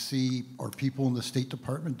 Do you see, are people in the State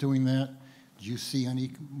Department doing that? Do you see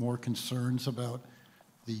any more concerns about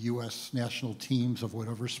the U.S. national teams of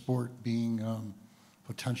whatever sport being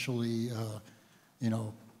potentially, you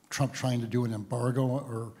know, Trump trying to do an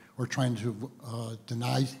embargo or trying to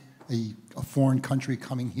deny a foreign country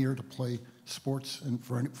coming here to play sports and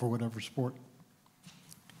for whatever sport?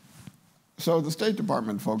 So the State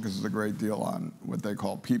Department focuses a great deal on what they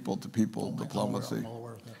call people-to-people diplomacy, I'm all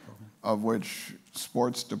aware of that program. of which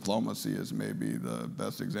sports diplomacy is maybe the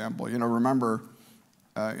best example. You know, remember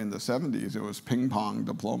in the 70s, it was ping-pong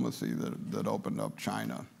diplomacy that opened up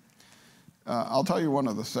China. I'll tell you one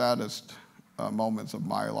of the saddest moments of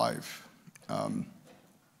my life.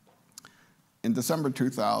 In December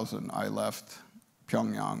 2000, I left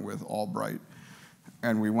Pyongyang with Albright,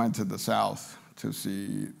 and we went to the South to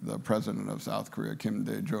see the president of South Korea, Kim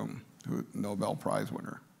Dae-jung, who Nobel Prize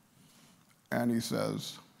winner. And he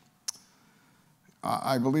says,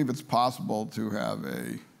 I believe it's possible to have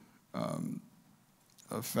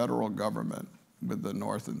a federal government with the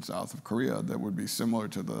North and South of Korea that would be similar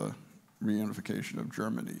to the reunification of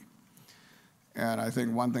Germany. And I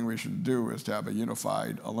think one thing we should do is to have a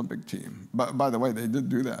unified Olympic team. But by the way, they did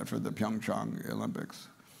do that for the Pyeongchang Olympics.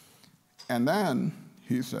 And then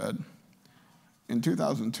he said, in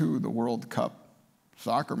 2002, the World Cup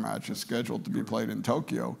soccer match is scheduled to be played in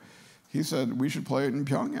Tokyo. He said, we should play it in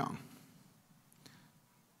Pyongyang.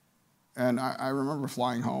 And I remember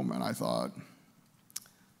flying home, and I thought,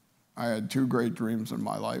 I had two great dreams in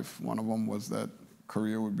my life. One of them was that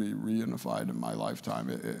Korea would be reunified in my lifetime.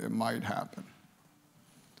 It might happen.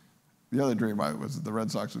 The other dream was that the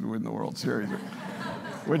Red Sox would win the World Series.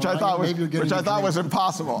 which I thought was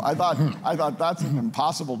impossible. I thought that's an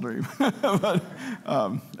impossible dream. But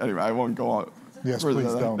anyway, I won't go on. Yes,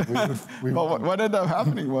 please don't. But what ended up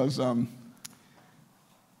happening was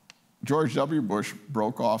George W. Bush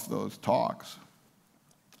broke off those talks,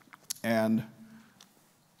 and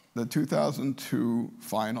the 2002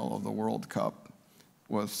 final of the World Cup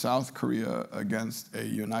was South Korea against a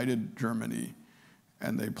united Germany,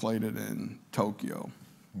 and they played it in Tokyo.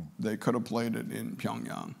 They could have played it in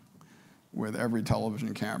Pyongyang with every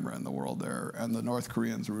television camera in the world there, and the North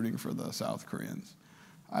Koreans rooting for the South Koreans.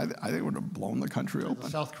 I think it would have blown the country open. The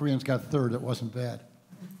South Koreans got third. It wasn't bad.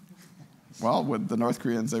 Well, with the North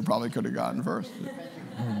Koreans, they probably could have gotten first.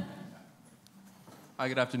 Hi,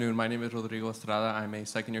 good afternoon. My name is Rodrigo Estrada. I'm a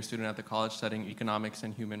second-year student at the college studying economics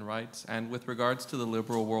and human rights. And with regards to the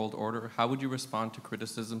liberal world order, how would you respond to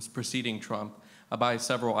criticisms preceding Trump by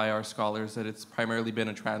several IR scholars that it's primarily been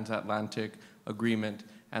a transatlantic agreement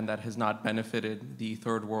and that has not benefited the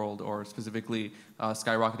third world, or specifically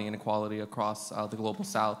skyrocketing inequality across the global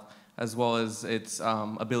south, as well as its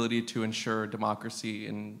ability to ensure democracy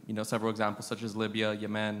in several examples such as Libya,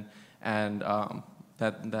 Yemen, and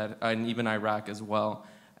and even Iraq as well?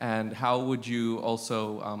 And how would you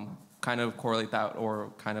also kind of correlate that,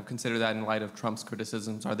 or kind of consider that in light of Trump's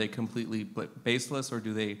criticisms? Are they completely baseless, or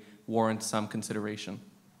do they warrant some consideration?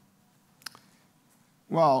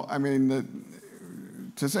 Well, I mean,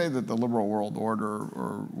 to say that the liberal world order,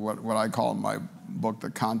 or what I call in my book the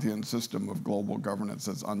Kantian system of global governance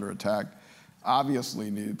that's under attack, obviously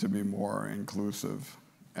needed to be more inclusive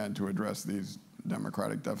and to address these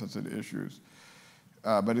democratic deficit issues.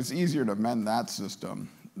 But it's easier to mend that system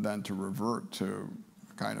than to revert to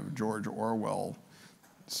kind of George Orwell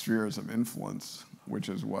spheres of influence, which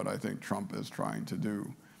is what I think Trump is trying to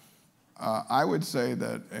do. I would say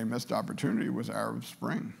that a missed opportunity was Arab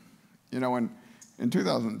Spring. In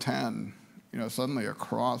 2010, suddenly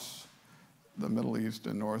across the Middle East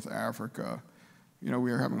and North Africa, we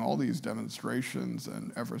were having all these demonstrations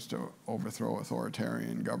and efforts to overthrow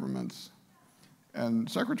authoritarian governments. And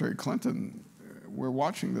Secretary Clinton, we're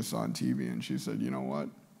watching this on TV, and she said, you know what?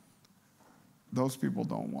 Those people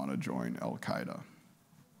don't want to join Al-Qaeda.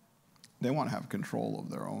 They want to have control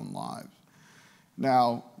of their own lives.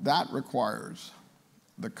 Now, that requires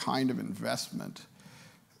the kind of investment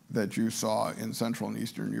that you saw in Central and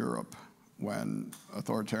Eastern Europe when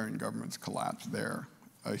authoritarian governments collapsed there,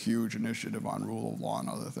 a huge initiative on rule of law and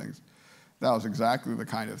other things. That was exactly the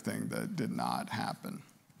kind of thing that did not happen.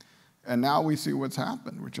 And now we see what's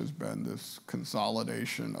happened, which has been this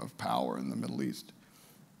consolidation of power in the Middle East.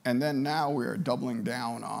 And then now we are doubling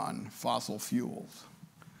down on fossil fuels.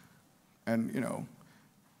 And,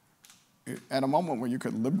 at a moment when you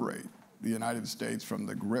could liberate the United States from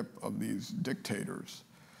the grip of these dictators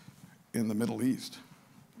in the Middle East,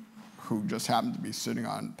 who just happen to be sitting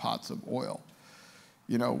on pots of oil,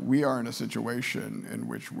 we are in a situation in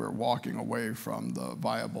which we're walking away from the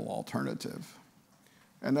viable alternative.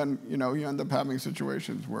 And then, you end up having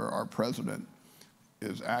situations where our president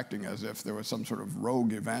is acting as if there was some sort of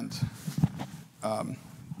rogue event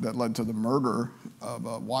that led to the murder of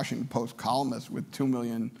a Washington Post columnist with 2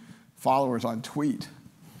 million followers on Tweet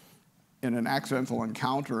in an accidental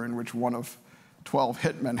encounter in which one of 12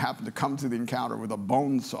 hitmen happened to come to the encounter with a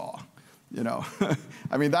bone saw.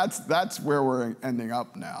 I mean, that's where we're ending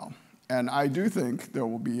up now. And I do think there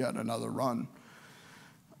will be yet another run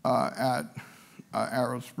at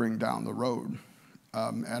Arab Spring down the road.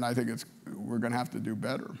 And I think we're going to have to do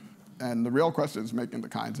better. And the real question is making the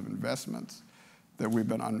kinds of investments that we've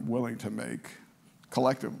been unwilling to make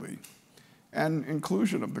collectively, and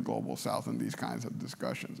inclusion of the global south in these kinds of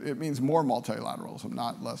discussions. It means more multilateralism,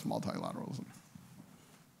 not less multilateralism.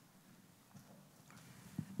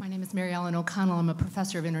 My name is Mary Ellen O'Connell. I'm a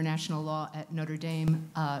professor of international law at Notre Dame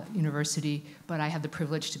University, but I have the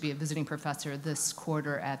privilege to be a visiting professor this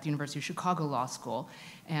quarter at the University of Chicago Law School.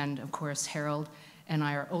 And of course, Harold and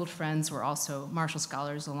I are old friends. We're also Marshall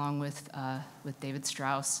Scholars along with David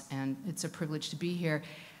Strauss, and it's a privilege to be here.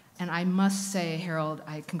 And I must say, Harold,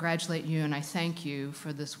 I congratulate you and I thank you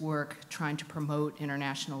for this work trying to promote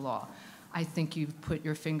international law. I think you've put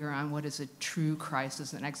your finger on what is a true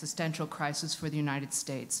crisis, an existential crisis for the United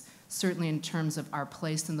States, certainly in terms of our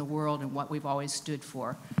place in the world and what we've always stood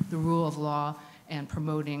for, the rule of law and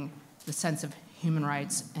promoting the sense of human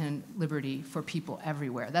rights and liberty for people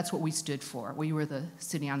everywhere. That's what we stood for. We were the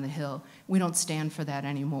city on the hill. We don't stand for that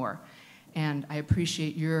anymore. And I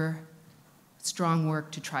appreciate your strong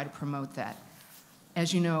work to try to promote that.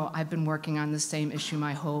 As you know, I've been working on the same issue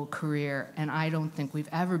my whole career, and I don't think we've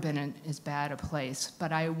ever been in as bad a place,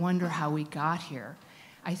 but I wonder how we got here.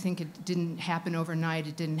 I think it didn't happen overnight.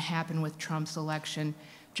 It didn't happen with Trump's election.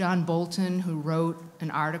 John Bolton, who wrote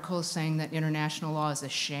an article saying that international law is a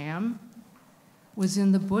sham, was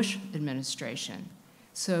in the Bush administration.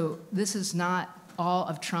 So this is not all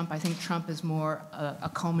of Trump. I think Trump is more a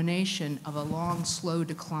culmination of a long, slow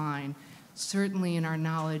decline, certainly in our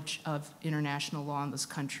knowledge of international law in this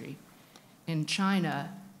country. In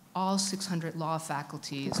China, all 600 law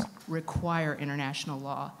faculties require international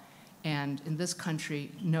law, and in this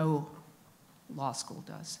country, no law school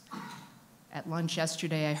does. At lunch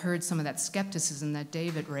yesterday, I heard some of that skepticism that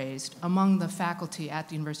David raised among the faculty at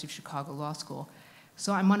the University of Chicago Law School.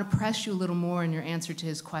 So I want to press you a little more in your answer to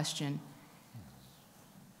his question.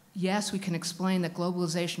 Yes, we can explain that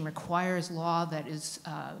globalization requires law that is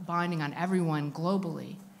binding on everyone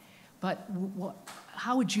globally, but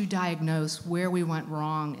how would you diagnose where we went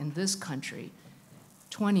wrong in this country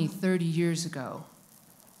 20, 30 years ago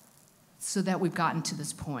so that we've gotten to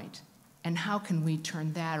this point? And how can we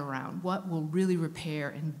turn that around? What will really repair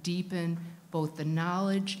and deepen both the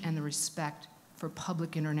knowledge and the respect for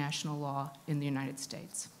public international law in the United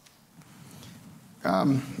States?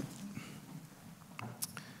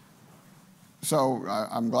 So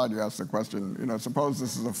I'm glad you asked the question. You know, suppose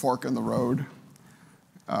this is a fork in the road.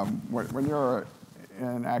 When you're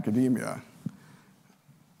in academia,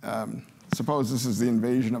 suppose this is the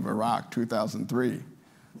invasion of Iraq, 2003.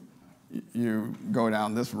 You go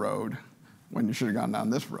down this road when you should have gone down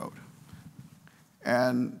this road.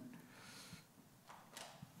 And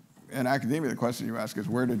in academia, the question you ask is,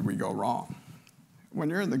 where did we go wrong? When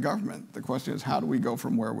you're in the government, the question is, how do we go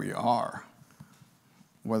from where we are,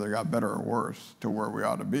 whether it got better or worse, to where we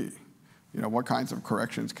ought to be? You know, what kinds of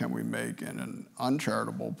corrections can we make in an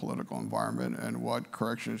uncharitable political environment, and what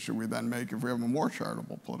corrections should we then make if we have a more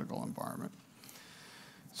charitable political environment?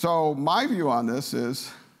 So my view on this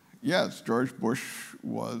is, yes, George Bush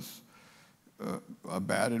was a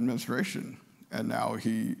bad administration, and now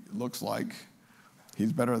he looks like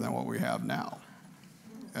he's better than what we have now.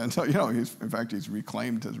 And so, you know, in fact, he's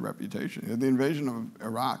reclaimed his reputation. The invasion of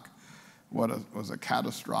Iraq was a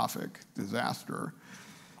catastrophic disaster.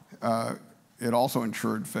 It also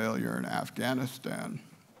ensured failure in Afghanistan,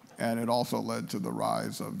 and it also led to the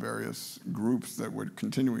rise of various groups that were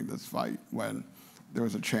continuing this fight when there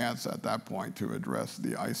was a chance at that point to address the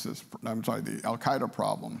the Al-Qaeda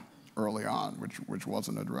problem early on, which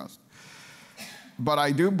wasn't addressed. But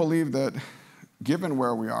I do believe that given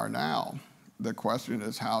where we are now, the question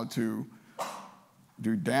is how to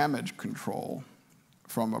do damage control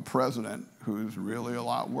from a president who's really a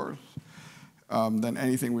lot worse than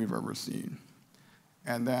anything we've ever seen,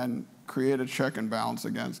 and then create a check and balance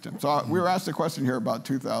against him. So we were asked a question here about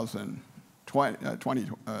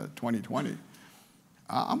 2020.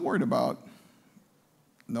 I'm worried about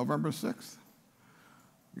November 6th.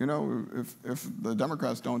 You know, if the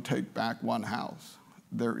Democrats don't take back one house,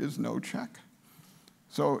 there is no check.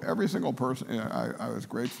 So every single person, you know, I was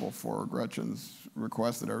grateful for Gretchen's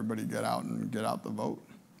request that everybody get out the vote.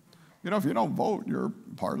 You know, if you don't vote, you're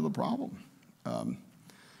part of the problem.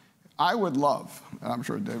 I would love, and I'm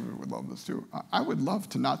sure David would love this too, I would love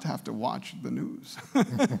to not have to watch the news.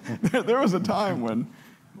 There was a time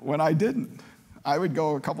when I didn't. I would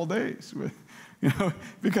go a couple days, you know,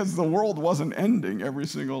 because the world wasn't ending every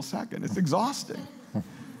single second. It's exhausting.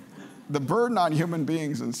 The burden on human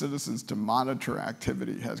beings and citizens to monitor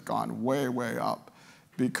activity has gone way, way up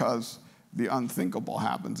because the unthinkable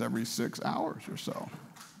happens every 6 hours or so.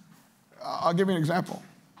 I'll give you an example.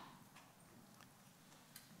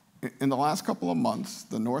 In the last couple of months,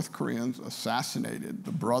 the North Koreans assassinated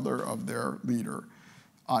the brother of their leader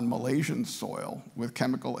on Malaysian soil with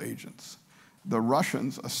chemical agents. The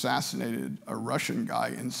Russians assassinated a Russian guy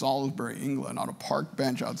in Salisbury, England, on a park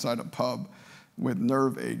bench outside a pub with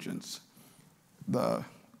nerve agents. The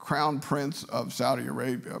Crown Prince of Saudi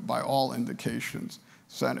Arabia, by all indications,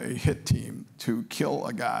 sent a hit team to kill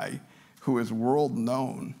a guy who is world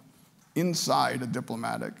known inside a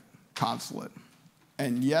diplomatic consulate.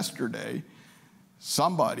 And yesterday,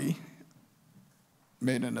 somebody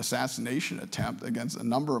made an assassination attempt against a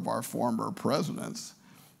number of our former presidents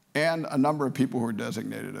and a number of people who are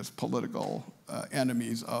designated as political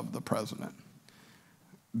enemies of the president.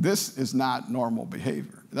 This is not normal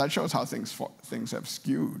behavior. That shows how things have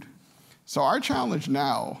skewed. So our challenge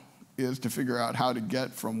now is to figure out how to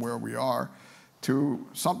get from where we are to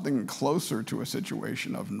something closer to a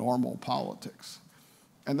situation of normal politics.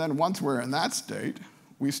 And then once we're in that state,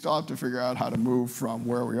 we still have to figure out how to move from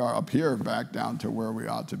where we are up here back down to where we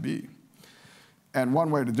ought to be. And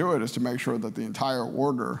one way to do it is to make sure that the entire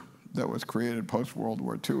order that was created post-World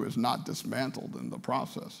War II is not dismantled in the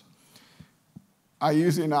process. I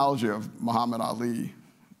use the analogy of Muhammad Ali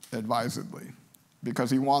advisedly,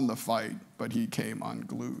 because he won the fight, but he came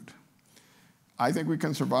unglued. I think we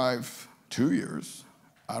can survive 2 years.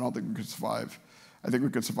 I don't think we could survive, I think we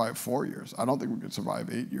could survive 4 years. I don't think we could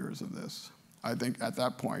survive 8 years of this. I think at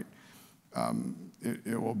that point,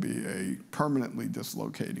 it will be a permanently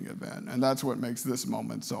dislocating event. And that's what makes this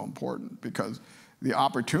moment so important, because the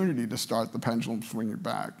opportunity to start the pendulum swinging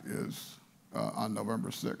back is on November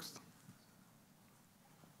 6th.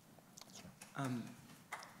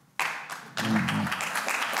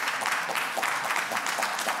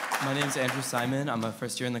 My name is Andrew Simon. I'm a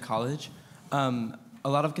first year in the college. A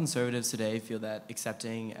lot of conservatives today feel that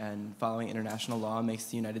accepting and following international law makes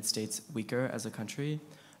the United States weaker as a country.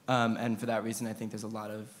 And for that reason, I think there's a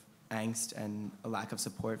lot of angst and a lack of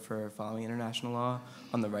support for following international law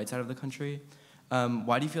on the right side of the country.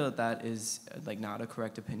 Why do you feel that that is not a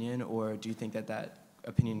correct opinion, or do you think that that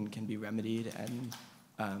opinion can be remedied and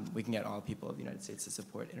we can get all people of the United States to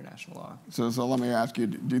support international law? So let me ask you,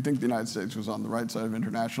 do you think the United States was on the right side of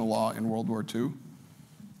international law in World War II?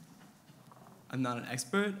 I'm not an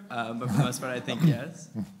expert, but for the most part, I think yes.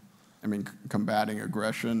 I mean, combating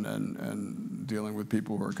aggression and dealing with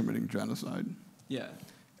people who are committing genocide? Yeah.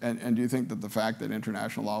 And do you think that the fact that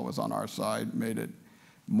international law was on our side made it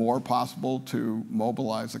more possible to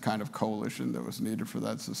mobilize the kind of coalition that was needed for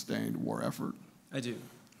that sustained war effort? I do.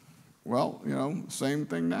 Well, you know, same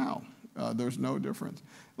thing now. There's no difference.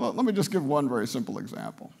 Well, let me just give one very simple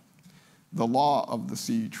example. The Law of the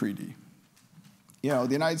Sea Treaty. You know,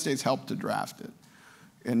 the United States helped to draft it.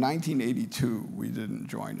 In 1982, we didn't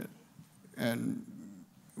join it. And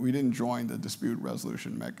we didn't join the dispute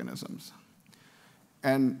resolution mechanisms.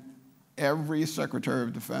 And every Secretary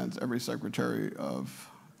of Defense, every Secretary of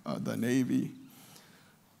the Navy,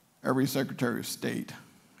 every Secretary of State,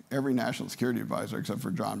 every National Security Advisor, except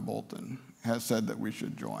for John Bolton, has said that we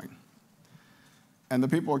should join. And the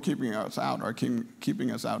people who are keeping us out are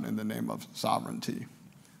keeping us out in the name of sovereignty.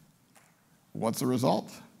 What's the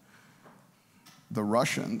result? The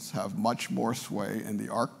Russians have much more sway in the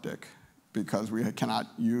Arctic because we can't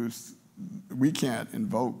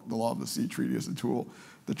invoke the Law of the Sea Treaty as a tool.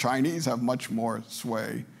 The Chinese have much more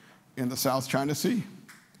sway in the South China Sea.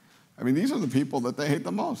 I mean, these are the people that they hate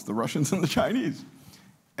the most, the Russians and the Chinese.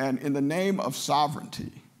 And in the name of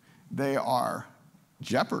sovereignty, they are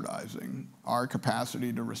jeopardizing our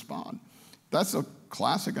capacity to respond. That's a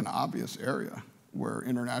classic and obvious area where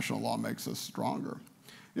international law makes us stronger.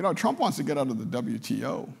 You know, Trump wants to get out of the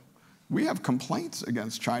WTO. We have complaints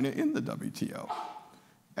against China in the WTO.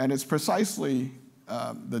 And it's precisely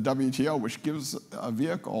the WTO which gives a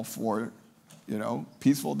vehicle for, you know,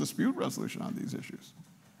 peaceful dispute resolution on these issues.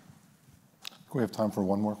 We have time for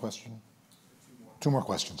one more question. Two more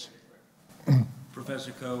questions.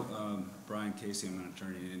 Professor Koh, Brian Casey, I'm an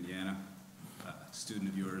attorney in Indiana, a student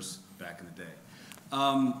of yours back in the day.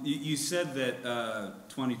 You said that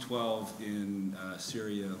 2012 in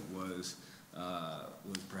Syria was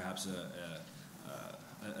perhaps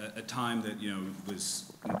a time that, you know,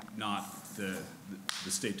 was not the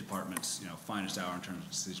State Department's, you know, finest hour in terms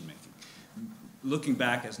of decision making. Looking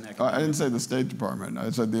back as an academic, I didn't say the State Department. I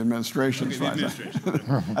said the administration's okay, finest.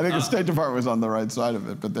 I think the State Department was on the right side of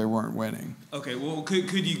it, but they weren't winning. Okay, well,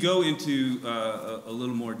 could you go into a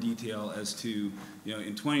little more detail as to, you know,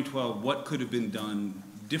 in 2012, what could have been done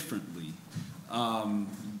differently,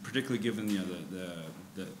 particularly given, you know,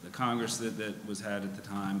 the Congress that was had at the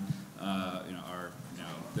time, you know,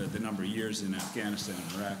 the number of years in Afghanistan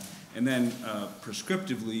and Iraq, and then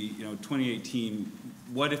prescriptively, you know, 2018,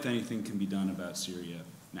 what, if anything, can be done about Syria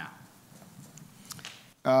now?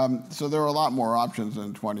 So there were a lot more options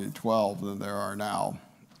in 2012 than there are now.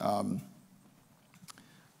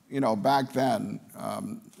 You know, back then,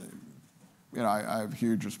 you know, I have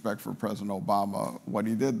huge respect for President Obama. What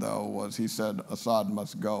he did, though, was he said Assad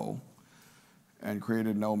must go and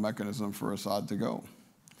created no mechanism for Assad to go.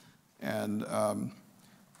 And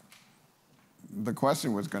the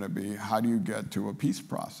question was going to be, how do you get to a peace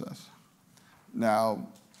process? Now,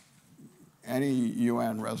 any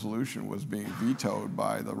UN resolution was being vetoed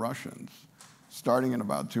by the Russians. Starting in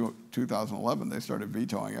about 2011, they started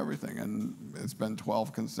vetoing everything, and it's been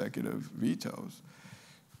 12 consecutive vetoes.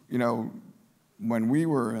 You know, when we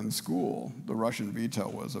were in school, the Russian veto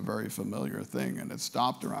was a very familiar thing, and it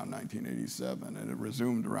stopped around 1987, and it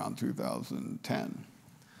resumed around 2010.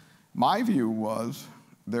 My view was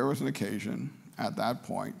there was an occasion at that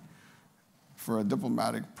point for a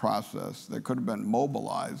diplomatic process that could have been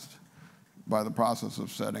mobilized by the process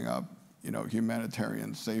of setting up, you know,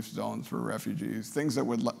 humanitarian safe zones for refugees, things that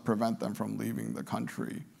would prevent them from leaving the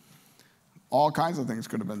country. All kinds of things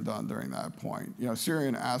could have been done during that point. You know,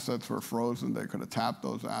 Syrian assets were frozen. They could have tapped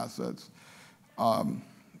those assets.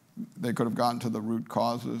 They could have gotten to the root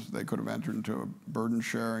causes. They could have entered into a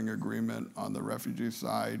burden-sharing agreement on the refugee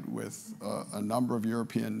side with a number of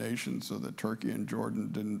European nations so that Turkey and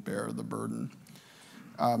Jordan didn't bear the burden.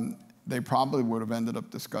 They probably would have ended up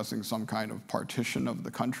discussing some kind of partition of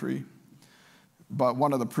the country. But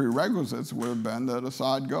one of the prerequisites would have been that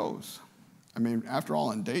Assad goes. I mean, after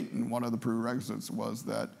all, in Dayton, one of the prerequisites was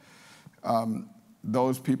that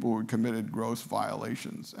those people who committed gross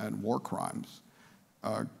violations and war crimes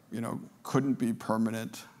couldn't be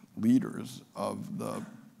permanent leaders of the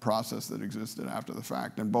process that existed after the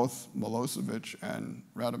fact. And both Milosevic and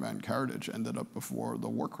Radovan Karadzic ended up before the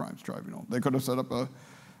War Crimes Tribunal. They could have set up a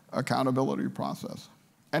accountability process.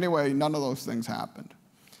 Anyway, none of those things happened.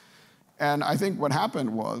 And I think what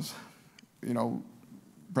happened was,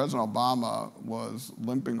 President Obama was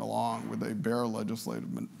limping along with a bare legislative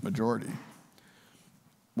majority.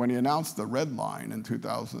 When he announced the red line in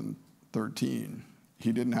 2013,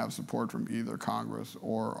 he didn't have support from either Congress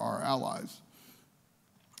or our allies.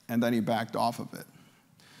 And then he backed off of it.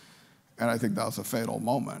 And I think that was a fatal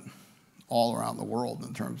moment all around the world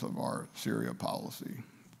in terms of our Syria policy.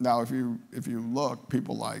 Now, if you look,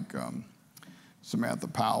 people like Samantha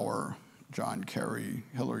Power, John Kerry,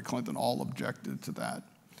 Hillary Clinton all objected to that.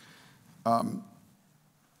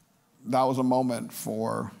 That was a moment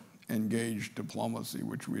for engaged diplomacy,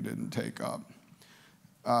 which we didn't take up.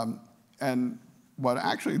 And what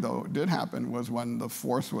actually, though, did happen was when the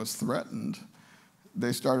force was threatened,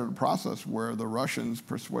 they started a process where the Russians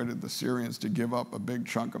persuaded the Syrians to give up a big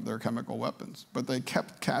chunk of their chemical weapons, but they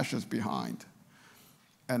kept caches behind,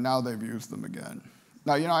 and now they've used them again.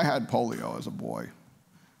 Now, I had polio as a boy.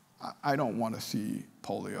 I don't want to see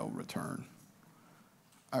polio return.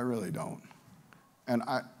 I really don't. And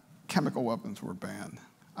chemical weapons were banned.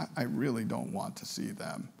 I really don't want to see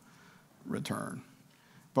them return.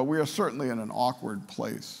 But we are certainly in an awkward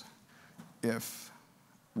place if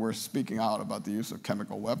we're speaking out about the use of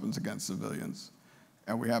chemical weapons against civilians,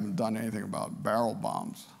 and we haven't done anything about barrel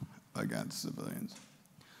bombs against civilians.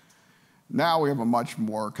 Now we have a much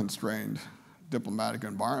more constrained diplomatic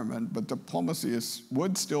environment, but diplomacy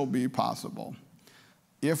would still be possible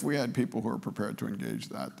if we had people who are prepared to engage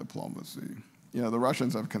that diplomacy. The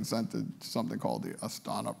Russians have consented to something called the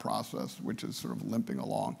Astana process, which is sort of limping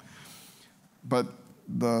along. But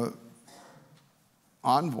the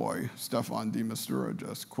envoy, Stefan de Mistura,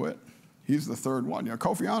 just quit. He's the third one.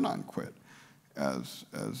 Kofi Annan quit as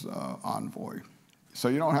envoy. So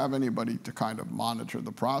you don't have anybody to kind of monitor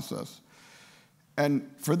the process. And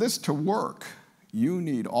for this to work, you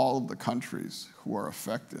need all of the countries who are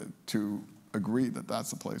affected to agree that that's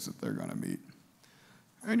the place that they're going to meet.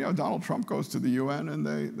 And Donald Trump goes to the UN and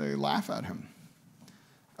they laugh at him.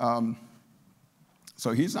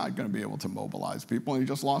 So he's not going to be able to mobilize people, and he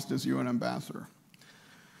just lost his UN ambassador.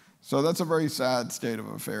 So that's a very sad state of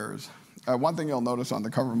affairs. One thing you'll notice on the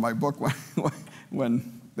cover of my book,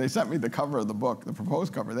 when they sent me the cover of the book, the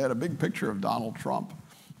proposed cover, they had a big picture of Donald Trump,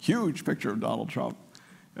 huge picture of Donald Trump.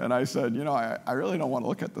 And I said, I really don't want to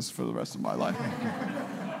look at this for the rest of my life.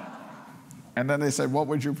 And then they said, what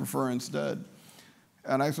would you prefer instead?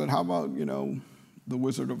 And I said, how about, The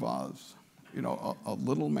Wizard of Oz? A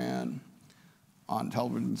little man on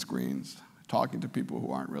television screens talking to people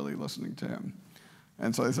who aren't really listening to him.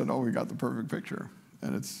 And so they said, we got the perfect picture.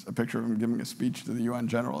 And it's a picture of him giving a speech to the UN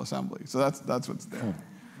General Assembly. So that's what's there.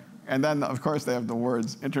 And then, of course, they have the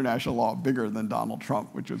words, international law bigger than Donald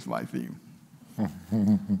Trump, which was my theme.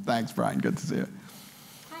 Thanks, Brian. Good to see you.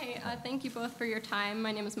 Hi, thank you both for your time.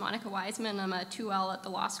 My name is Monica Wiseman. I'm a 2L at the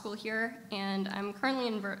law school here, and I'm currently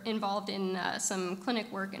involved in some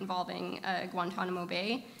clinic work involving Guantanamo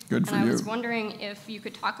Bay. Good for you. And I was wondering if you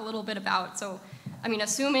could talk a little bit about,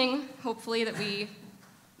 assuming, hopefully, that we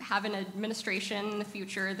have an administration in the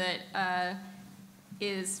future that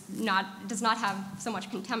does not have so much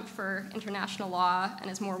contempt for international law and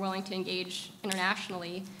is more willing to engage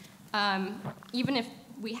internationally. Even if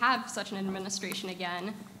we have such an administration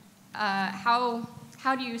again, how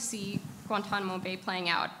do you see Guantanamo Bay playing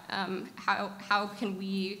out? How can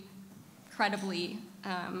we credibly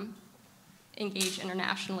engage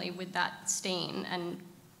internationally with that stain? And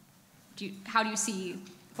how do you see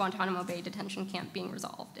Guantanamo Bay detention camp being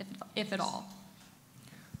resolved, if at all?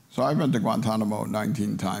 So I've been to Guantanamo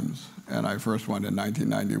 19 times, and I first went in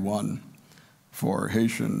 1991 for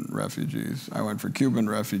Haitian refugees. I went for Cuban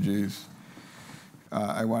refugees.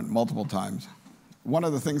 I went multiple times. One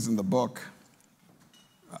of the things in the book,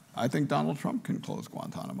 I think Donald Trump can close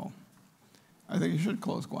Guantanamo. I think he should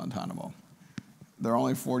close Guantanamo. There are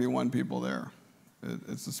only 41 people there.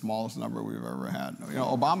 It's the smallest number we've ever had. You know,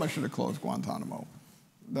 Obama should have closed Guantanamo.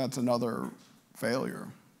 That's another failure.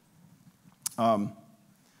 But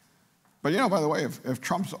you know, by the way, if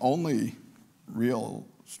Trump's only real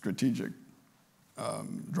strategic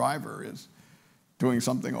driver is doing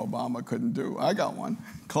something Obama couldn't do, I got one.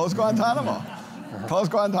 Close Guantanamo. Close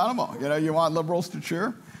Guantanamo. You know, you want liberals to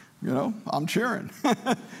cheer? You know, I'm cheering.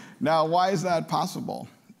 Now, why is that possible?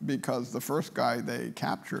 Because the first guy they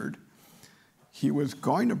captured, he was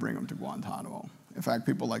going to bring him to Guantanamo. In fact,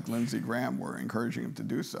 people like Lindsey Graham were encouraging him to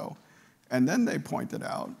do so. And then they pointed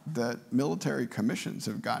out that military commissions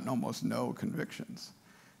have gotten almost no convictions,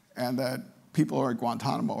 and that people who are at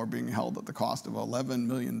Guantanamo are being held at the cost of $11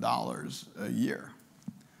 million a year.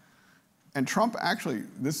 And Trump actually,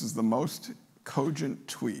 this is the most cogent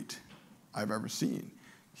tweet I've ever seen.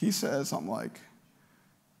 He says something like,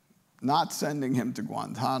 not sending him to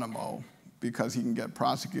Guantanamo because he can get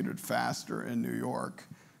prosecuted faster in New York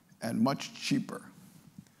and much cheaper.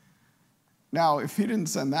 Now, if he didn't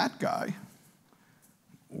send that guy,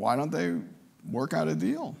 why don't they work out a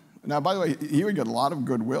deal? Now, by the way, he would get a lot of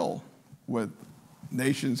goodwill with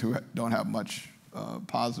nations who don't have much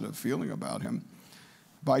positive feeling about him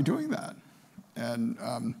by doing that.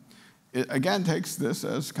 And it, again, takes this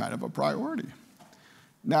as kind of a priority.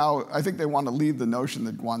 Now, I think they want to leave the notion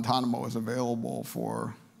that Guantanamo is available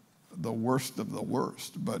for the worst of the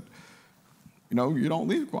worst, but you know, you don't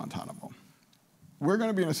leave Guantanamo. We're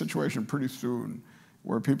going to be in a situation pretty soon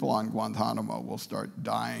where people on Guantanamo will start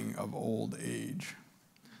dying of old age.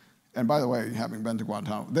 And by the way, having been to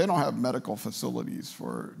Guantanamo, they don't have medical facilities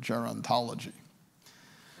for gerontology.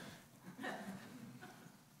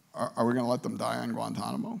 Are we going to let them die on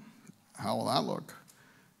Guantanamo? How will that look?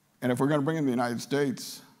 And if we're going to bring them to the United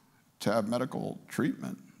States to have medical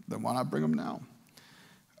treatment, then why not bring them now?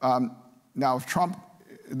 Now, if Trump,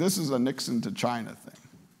 this is a Nixon to China thing.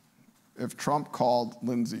 If Trump called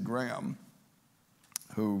Lindsey Graham,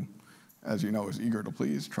 who, as you know, is eager to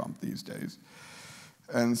please Trump these days,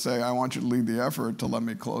 and say, I want you to lead the effort to let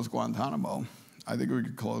me close Guantanamo, I think we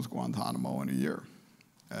could close Guantanamo in a year.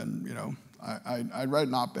 And, you know, I read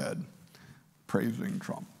an op-ed praising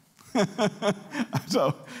Trump.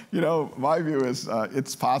 So, you know, my view is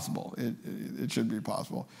it's possible. It should be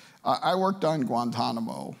possible. I worked on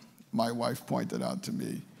Guantanamo, my wife pointed out to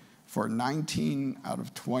me, for 19 out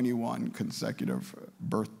of 21 consecutive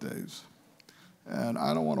birthdays. And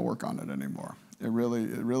I don't want to work on it anymore. It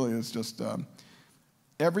really is just,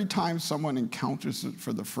 every time someone encounters it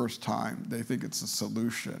for the first time, they think it's a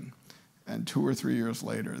solution. And 2 or 3 years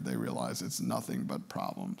later, they realize it's nothing but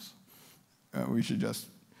problems. We should just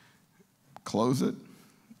close it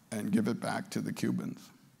and give it back to the Cubans,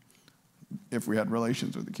 if we had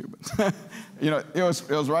relations with the Cubans. You know, it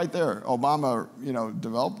was right there. Obama, you know,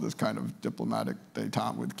 developed this kind of diplomatic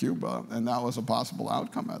détente with Cuba, and that was a possible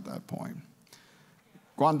outcome at that point.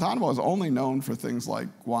 Guantanamo is only known for things like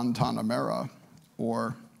Guantanamera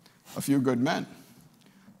or a few good men.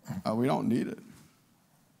 We don't need it.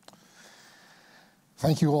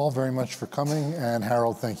 Thank you all very much for coming, and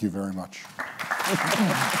Harold, thank you very much.